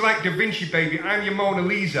your love is like Da Vinci, baby, I'm your Mona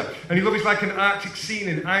Lisa. And your love is like an Arctic scene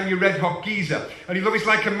and I'm your red hot geezer. And your love is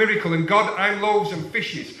like a miracle and God, I'm loaves and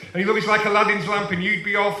fishes. And your love is like Aladdin's lamp and you'd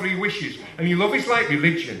be all three wishes. And your love is like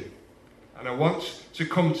religion and I want to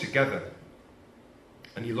come together.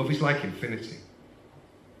 And your love is like infinity.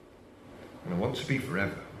 And I want to be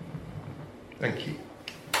forever. Thank you.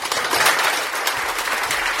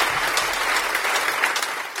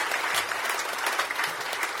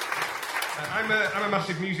 I'm a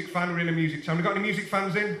massive music fan. We're in a music town. We've got any music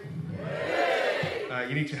fans in?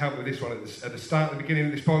 You need to help with this one at the start, at the beginning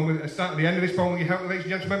of this poem, at the start, at the end of this poem. Will you help me,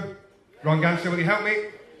 ladies and gentlemen? Ron Ganser, will you help me?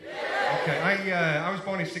 Okay, I was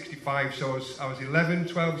born in 65, so I was 11,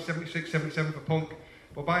 12, 76, 77 for punk.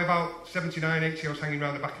 But by about 79, 80, I was hanging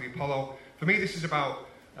around the back of the Apollo For me, this is about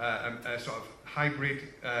a sort of hybrid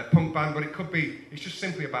punk band, but it's just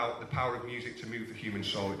simply about the power of music to move the human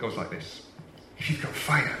soul. It goes like this. If you've got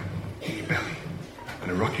fire in your belly and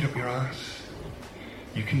a rocket up your arse,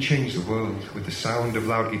 you can change the world with the sound of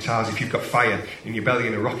loud guitars. If you've got fire in your belly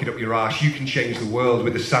and a rocket up your arse, you can change the world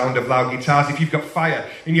with the sound of loud guitars. If you've got fire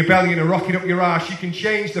in your belly and a rocket up your arse, you can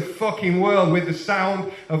change the fucking world with the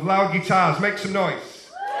sound of loud guitars. Make some noise.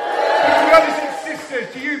 Brothers and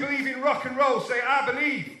sisters, do you believe in rock and roll? Say, I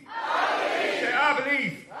believe. Say, I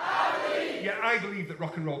believe. Yeah, I believe that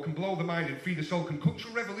rock and roll can blow the mind and free the soul, can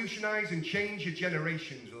culturally revolutionise and change your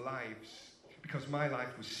generation's lives. Because my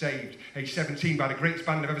life was saved, age 17, by the greatest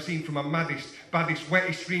band I've ever seen, from my maddest, baddest,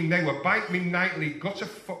 wettest stream. They were bite me nightly, gutter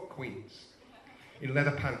fuck queens. In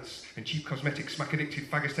leather pants and cheap cosmetics, smack addicted,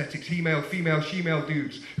 fag aesthetics, he-male, female, she-male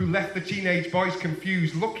dudes who left the teenage boys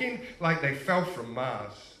confused, looking like they fell from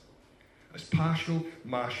Mars as partial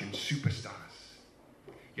Martian superstars.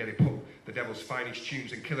 Yeah, they put the devil's finest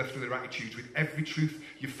tunes and killer through their attitudes with every truth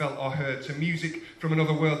you felt or heard. To music from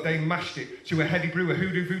another world, they mashed it. To a heady brew, a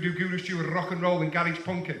hoodoo, voodoo, guru stew, a rock and roll and garage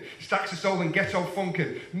punkin', stacks of soul and ghetto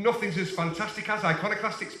funkin'. Nothing's as fantastic as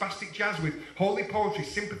iconoclastic, spastic jazz with holy poetry,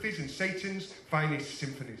 sympathies and Satan's finest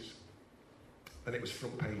symphonies. Then it was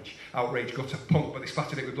front page, outrage, gutter, punk, but they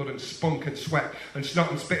splattered it with blood and spunk and sweat and snot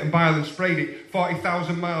and spit and bile and sprayed it.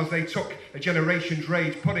 40,000 miles they took, a generation's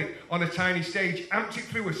rage, put it on a tiny stage, amped it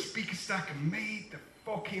through a speaker stack and made the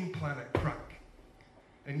fucking planet crack.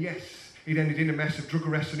 And yes, it ended in a mess of drug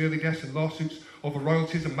arrests and early deaths and lawsuits over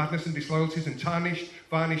royalties and madness and disloyalties and tarnished,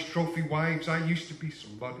 varnished trophy wives. I used to be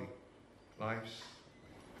somebody. Lives.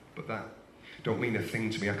 But that don't mean a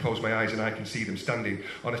thing to me. I close my eyes and I can see them standing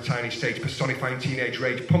on a tiny stage, personifying teenage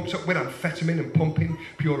rage, pumped up with amphetamine and pumping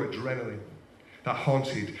pure adrenaline. That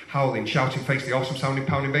haunted, howling, shouting face, the awesome sounding,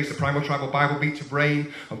 pounding bass, the primal tribal Bible beat to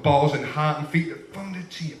brain and balls and heart and feet that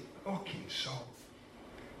thundered to your fucking soul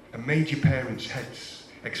and made your parents' heads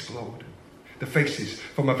explode. The faces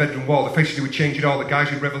from my bedroom wall, the faces who would change it all, the guys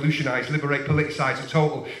who'd revolutionise, liberate, politicise a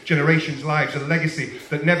total generation's lives, a legacy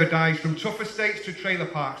that never dies, from tough estates to trailer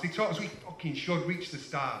parks. They taught us we fucking should reach the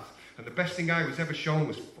stars. And the best thing I was ever shown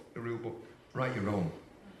was fuck the rule book, write your own.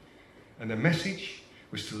 And the message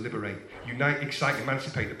was to liberate, unite, excite,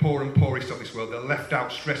 emancipate the poor and poorest of this world, the left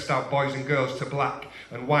out, stressed out boys and girls, to black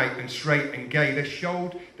and white and straight and gay. They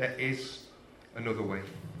showed there is another way.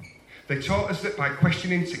 They taught us that by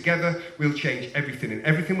questioning together, we'll change everything. And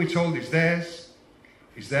everything we're told is theirs,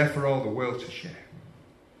 is there for all the world to share.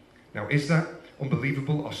 Now, is that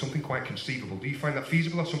unbelievable or something quite conceivable? Do you find that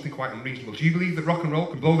feasible or something quite unreasonable? Do you believe that rock and roll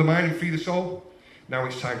can blow the mind and free the soul? Now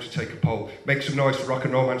it's time to take a poll. Make some noise for rock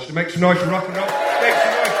and roll, Manchester. Make some noise for rock and roll. Make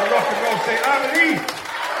some noise for rock and roll. Say, I believe.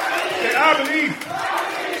 Say, I believe.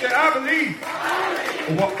 Say, I believe.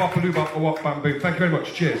 Or what bop-a-doo bop, or what bamboo. Thank you very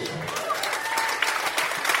much. Cheers.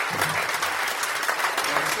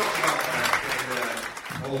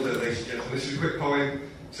 Older, ladies and gentlemen. This is a quick poem.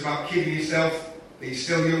 It's about kidding yourself that you're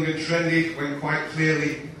still young and trendy when quite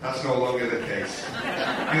clearly that's no longer the case.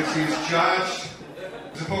 Guilty as charged.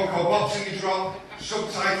 There's a poem called Boxing You Drop,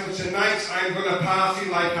 subtitle, Tonight I'm Gonna Party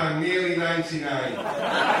Like I'm Nearly 99.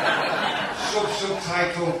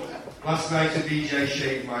 Subtitle, Last Night a DJ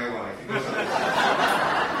Shaved My Wife. It goes like this.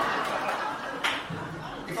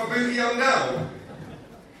 If I boogie on now,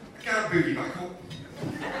 I can't boogie back up.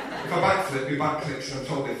 If I backflip, my back clicks and I'm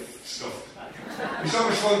totally stuffed. It's so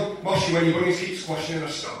much fun moshing when your bunnies keep squashing and I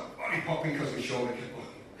stop body popping because my shoulder keep looking.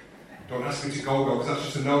 Don't ask me to go-go because that's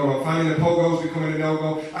just a no-go. I'm finding the pogos becoming a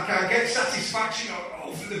no-go. I can't get satisfaction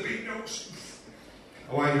over the big notes.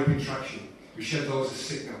 I wind up in traction. We shed those as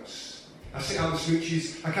sick notes. I sit out the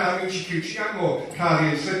smoochies. I can't moochie coochie. I'm more Cardi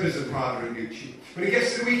and slippers than Prada and Gucci. When it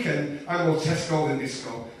gets to the weekend, I'm more Tesco than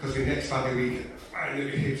disco because the next family weekend, I know your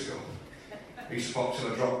hips go. I used to pop till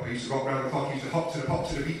I drop. I used to rock round the clock. I used to hop to the pop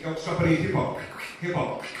to the beat. Don't stop any hip hop. Hip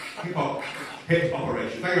hop. Hip hop. Hip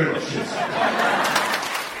operation. Thank you very much. Cheers.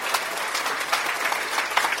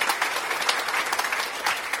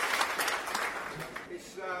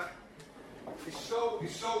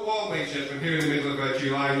 It's so warm, ladies and gentlemen, here in the middle of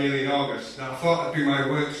July, nearly in August. Now I thought I'd do my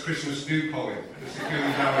Works Christmas Do poem just to cool me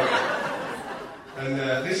down. And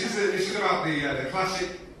this is about the classic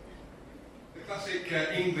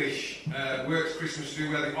English Works Christmas Do,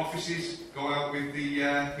 where the offices go out with the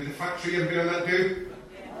factory. Ever been on that do?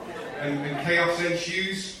 And chaos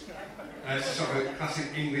ensues. It's sort of a classic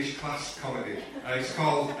English class comedy. It's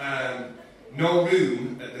called No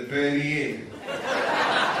Room at the Burnley Inn.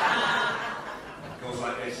 Goes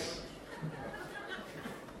like this.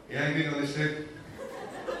 Yeah, you been on this do?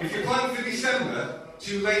 If you plan for December,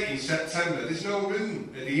 too late in September, there's no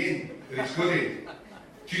room at the inn. that it's good in.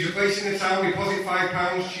 Choose a place in the town, deposit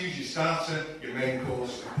 £5, choose your starter, your main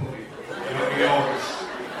course, and pudding. In August.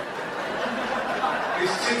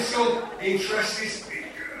 There's tinsel in tresses, big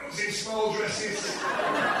girls in small dresses.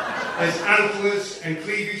 There's antlers and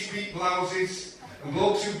cleavage peak blouses. And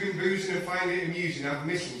blokes who've been boozing and find it amusing have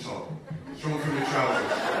mistletoe thrown from the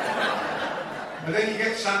trousers. And then you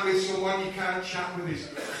get sat with someone you can't chat with. His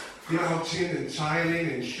grouting and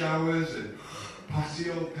tiling and showers and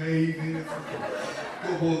patio paving,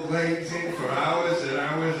 double glazing for hours and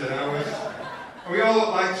hours and hours. And we all look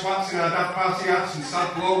like twats in our daft party hats and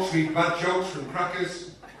sad blokes read bad jokes from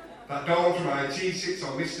crackers. That dawn from IT sits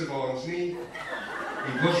on Mr. Vaughan's knee.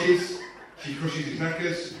 He blushes, she crushes his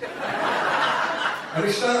knackers. And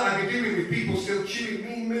we start I'd be doing with people still chewing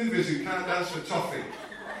mean movers who can't dance for toffee.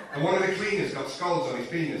 And one of the cleaners got scalds on his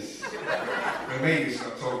penis. And maybe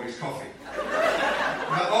got over his coffee. And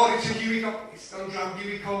that auditor Huey got his stun-drab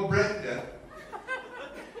Huey cold bread there.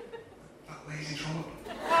 That lazy trollop.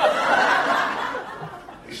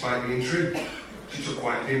 Despite being true, she took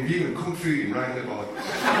quite a dim view and kung fu'd him right in the bollocks.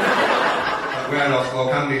 That warehouse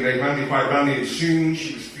bloke Andy made Randy quite randy, and soon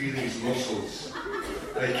she was feeling his muscles.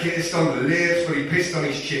 They kissed on the lips, but he pissed on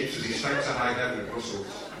his chips as he sank to high heaven at Brussels.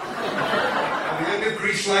 At the end of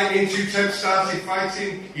Grease Lightning, two temps started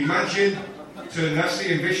fighting. Imagine, turned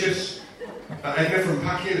nasty and vicious. That Edna from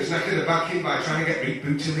Packing has knackered her back in by trying to get Rick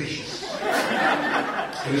Bootylicious.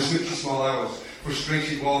 In the switchy small hours,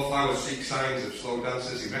 frustrated wallflowers seek signs of slow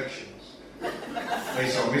dancers' erections. They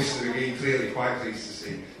saw Mr. McGee clearly quite pleased to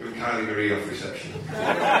see with Kylie Marie off reception.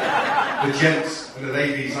 The gents and the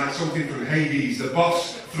ladies like something from Hades. The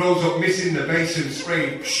boss throws up missing the basin,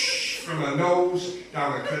 spraying from her nose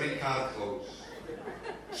down her credit card clothes.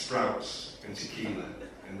 Sprouts and tequila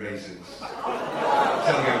and raisins.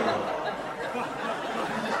 Tell me I'm wrong.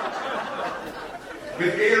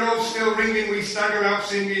 With heroes still ringing, we stagger out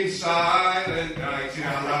singing Silent Night in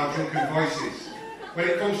our loud drunken voices. When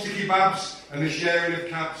it comes to kebabs and the sharing of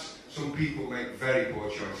cabs, some people make very poor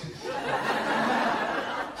choices.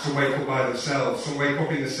 Some wake up by themselves, some wake up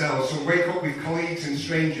in the cells, some wake up with colleagues and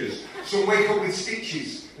strangers, some wake up with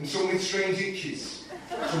stitches and some with strange itches.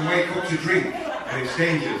 Some wake up to drink and it's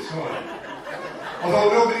dangerous. Although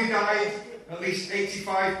nobody died, at least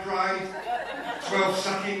 85 cried, 12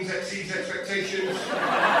 sackings exceeds expectations,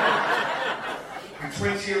 and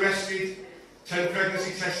 20 arrested, 10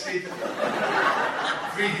 pregnancy tested,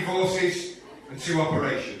 3 divorces and 2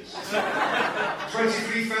 operations.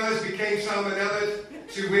 23 fellas became salmonella,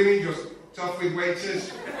 2 women just off with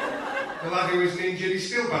waiters. The lad who was injured is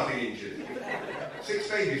still badly injured. 6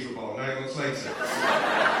 babies were born 9 months later.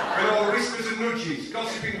 And all whispers and nudges,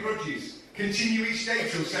 gossiping grudges, continue each day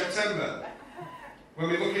till September, when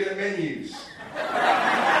we're looking at menus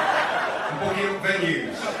and booking up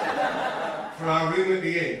venues for our room at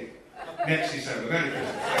the inn next December. Merry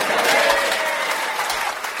Christmas.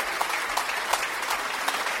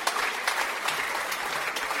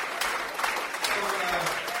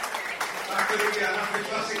 After the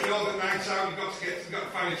classic Northern Nights Out, you've got to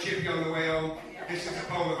find a chippy on the way home. This is a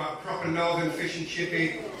poem about proper Northern fish and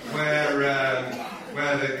chippy, where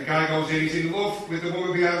the guy goes in, he's in love with the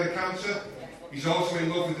woman behind the counter. He's also in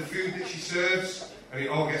love with the food that she serves, and it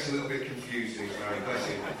all gets a little bit confused in his mind, bless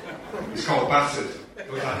him. It's called Battered.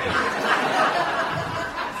 Go ahead.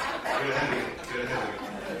 Get ahead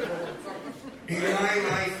of it. In my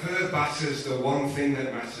life, her batter's the one thing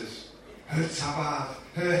that matters. Her tabard,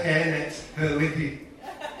 her hairnet, her lippy.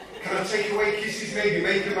 Can I take away kisses, maybe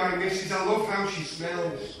make her my missus? I love how she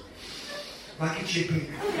smells. Like a chippy.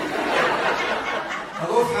 I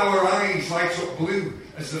love how her eyes light up blue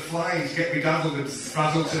as the flies get bedazzled and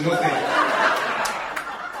frazzled to nothing.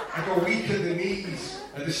 I go weak at the knees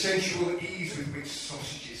at the sensual ease with which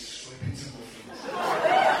sausages slip into muffins.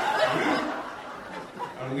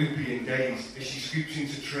 I'm loopy and dazed as she scoops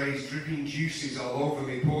into trays, dripping juices all over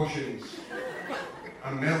me portions.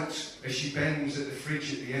 I melt as she bends at the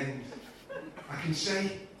fridge at the end. I can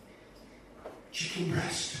say, chicken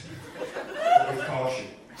breast, but with caution.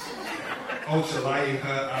 Also lie in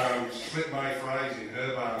her arms, slip my fries in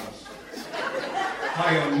her arms.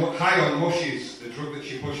 High on mushes, the drug that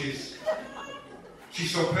she pushes.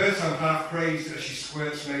 She's so pert I'm half crazed as she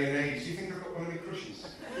squirts mayonnaise. Do you think I've got one of my crushes?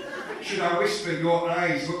 Should I whisper, your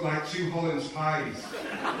eyes look like 2 Hollands pies?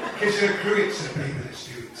 Kiss her cruets, say, baby, let's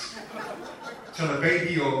do it. Tell her,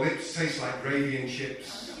 baby, your lips taste like gravy and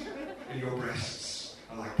chips, and your breasts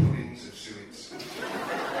are like puddings of suets.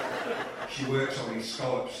 She works on me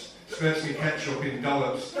scallops, spurts me ketchup in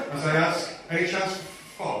dollops, as I ask, any chance for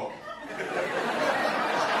fog?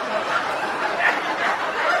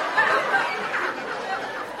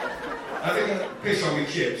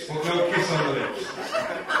 chips, but no kiss on the lips.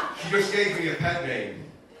 She just gave me a pet name.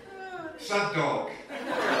 Sad Dog.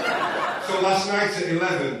 So last night at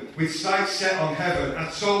 11, with sights set on heaven, I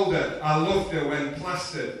told her I loved her when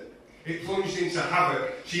plastered. It plunged into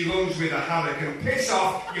havoc. She lunged with a haddock and piss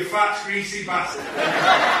off, you fat, greasy bastard.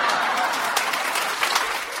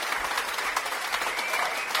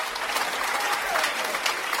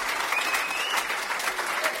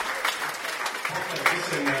 Okay,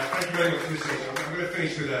 listen, thank you very much for listening. I'm going to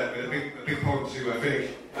finish with a big poem to finish.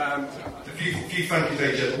 A few thank yous,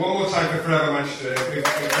 AJ. One more time for Forever Manchester.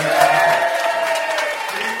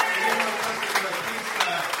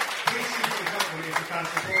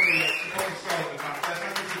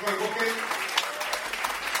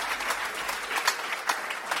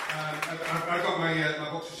 I've got my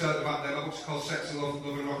books to sell at the back there. My books are called Sex and Love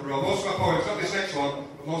and Rock and Roll. Most of my poems, not this next one,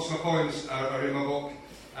 but most of my poems are in my book.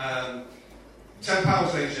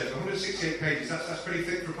 £10 they said, 168 pages. That's pretty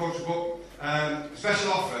thick for a poetry book.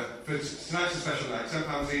 Special offer for tonight's a special night,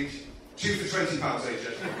 £10 each. 2 for £20 they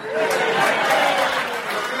said.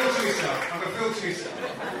 I'm a fool to myself.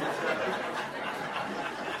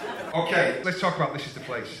 Okay, let's talk about This Is the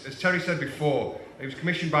Place. As Terry said before, it was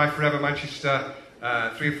commissioned by Forever Manchester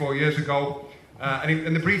 3 or 4 years ago,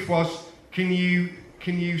 and the brief was, can you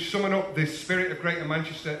summon up the spirit of Greater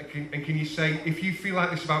Manchester, and can you say, if you feel like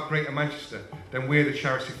this about Greater Manchester, then we're the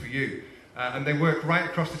charity for you. And they work right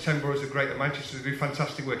across the 10 boroughs of Greater Manchester. They do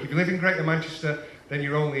fantastic work. If you live in Greater Manchester, then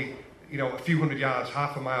you're only a few hundred yards,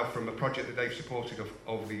 half a mile from a project that they've supported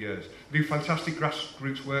over the years. They do fantastic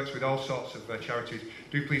grassroots works with all sorts of charities.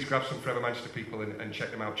 Do please grab some Forever Manchester people and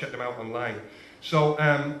check them out. Check them out online. So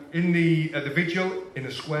in the vigil in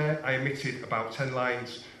the square, I omitted about 10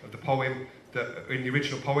 lines of the poem in the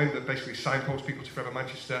original poem that basically signposts people to Forever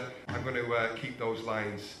Manchester. I'm going to keep those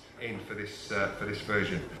lines in for this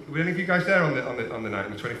version. Were any of you guys there on the night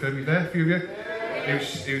on the 23rd? Were you there? A few of you? It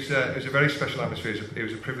was a very special atmosphere. It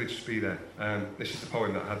was a privilege to be there. This is the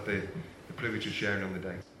poem that I had the privilege of sharing on the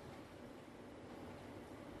day.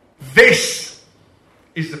 This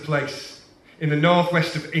is the place in the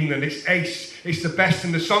northwest of England. It's ace. It's the best,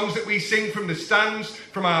 and the songs that we sing from the stands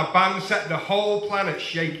from our band set the whole planet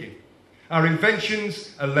shaking. Our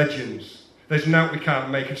inventions are legends. There's nought we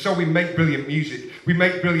can't make, and so we make brilliant music. We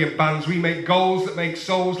make brilliant bands. We make goals that make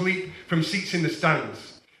souls leap from seats in the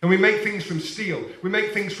stands. And we make things from steel. We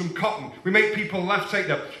make things from cotton. We make people laugh, take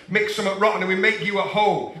that, mix something rotten, and we make you at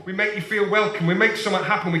home. We make you feel welcome. We make something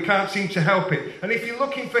happen. We can't seem to help it. And if you're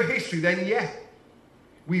looking for history, then yeah,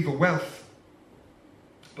 we've a wealth.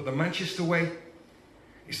 But the Manchester way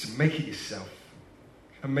is to make it yourself.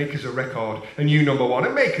 And make us a record, and you number one,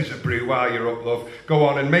 and make us a brew while you're up, love. Go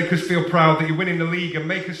on and make us feel proud that you're winning the league, and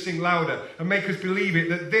make us sing louder, and make us believe it,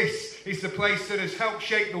 that this is the place that has helped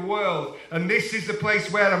shape the world, and this is the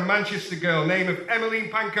place where a Manchester girl, name of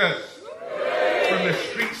Emmeline Pankhurst, from the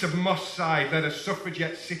streets of Moss Side, led a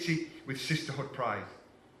suffragette city with sisterhood pride.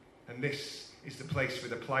 And this is the place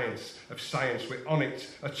with appliance of science. We're on it,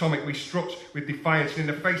 atomic, we strut with defiance, and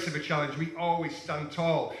in the face of a challenge, we always stand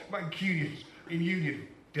tall. Mancunians in union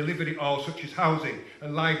delivered it all, such as housing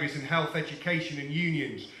and libraries and health, education and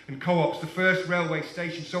unions and co-ops, the first railway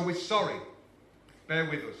station. So we're sorry, bear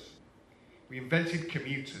with us. We invented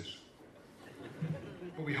commuters,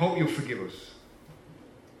 but we hope you'll forgive us.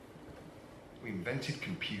 We invented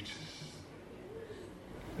computers.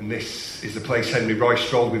 And this is the place Henry Royce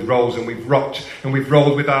strolled with Rolls, and we've rocked and we've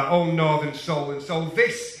rolled with our own northern soul. And so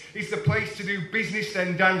this is the place to do business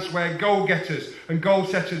then dance, where go-getters and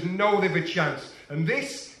goal-setters know they've a chance. And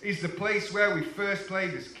this is the place where we first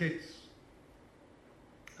played as kids.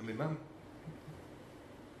 And my mum,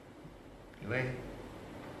 Elaine,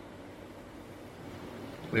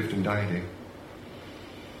 lived and died here.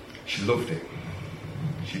 She loved it.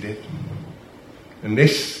 She did. And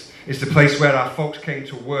this is the place where our folks came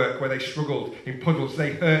to work, where they struggled in puddles,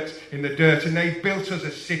 they hurt in the dirt, and they built us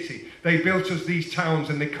a city. They built us these towns,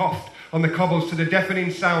 and they coughed on the cobbles to the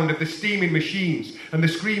deafening sound of the steaming machines and the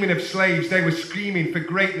screaming of slaves. They were screaming for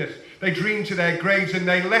greatness. They dreamed to their graves, and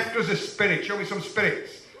they left us a spirit. Show me some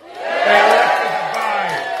spirits. They left us a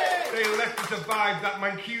vibe. They left us a vibe, that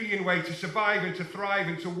Mancunian way to survive and to thrive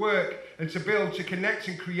and to work and to build, to connect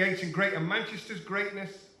and create. And Greater Manchester's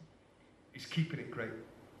greatness is keeping it great.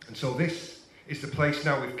 And so this is the place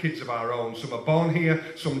now with kids of our own. Some are born here,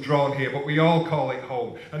 some drawn here, but we all call it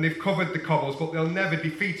home. And they've covered the cobbles, but they'll never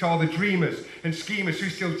defeat all the dreamers and schemers who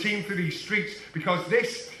still teem through these streets, because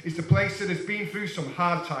this is the place that has been through some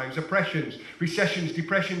hard times, oppressions, recessions,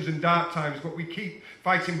 depressions and dark times, but we keep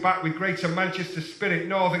fighting back with Greater Manchester spirit,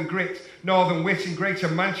 northern grit, northern wit and Greater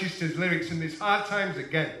Manchester's lyrics. And there's hard times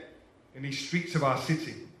again, in these streets of our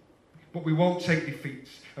city. But we won't take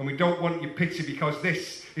defeats, and we don't want your pity, because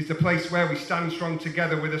this is the place where we stand strong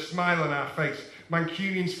together with a smile on our face,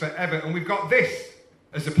 Mancunians forever. And we've got this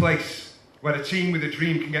as a place where a team with a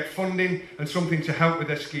dream can get funding and something to help with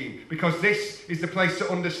their scheme, because this is the place that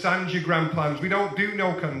understands your grand plans. We don't do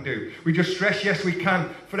no can do. We just stress yes we can.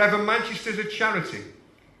 Forever Manchester's a charity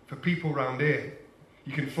for people round here.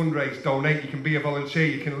 You can fundraise, donate, you can be a volunteer,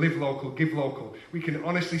 you can live local, give local. We can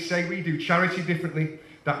honestly say we do charity differently,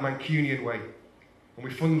 that Mancunian way. And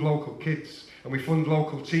we fund local kids, and we fund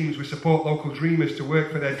local teams, we support local dreamers to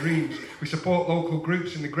work for their dreams, we support local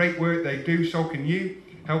groups in the great work they do. So can you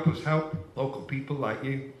help us help local people like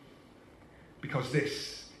you? Because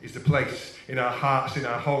this is the place in our hearts, in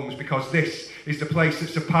our homes, because this is the place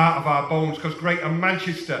that's a part of our bones, because Greater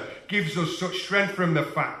Manchester gives us such strength from the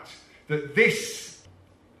fact that this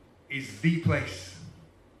is the place.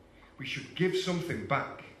 We should give something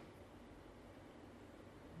back.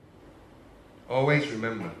 Always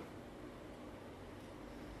remember,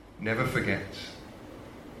 never forget.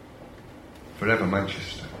 Forever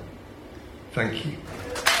Manchester. Thank you.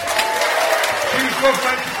 Choose love,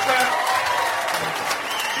 Manchester.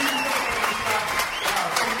 Choose love, Manchester.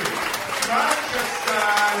 Manchester,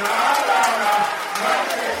 la la la.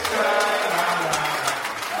 Manchester, la la la.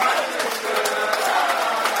 Manchester, la la la.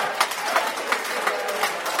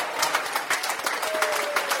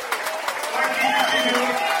 Thank you. Thank you.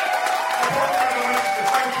 Thank you so much.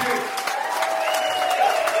 Thank you.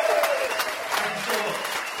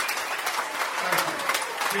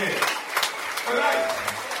 Cheers. All right.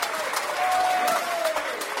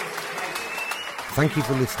 Thank you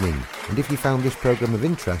for listening, and if you found this programme of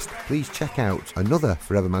interest, please check out another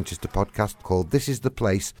Forever Manchester podcast called This Is the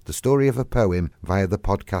Place, the story of a poem, via the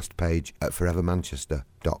podcast page at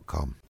forevermanchester.com.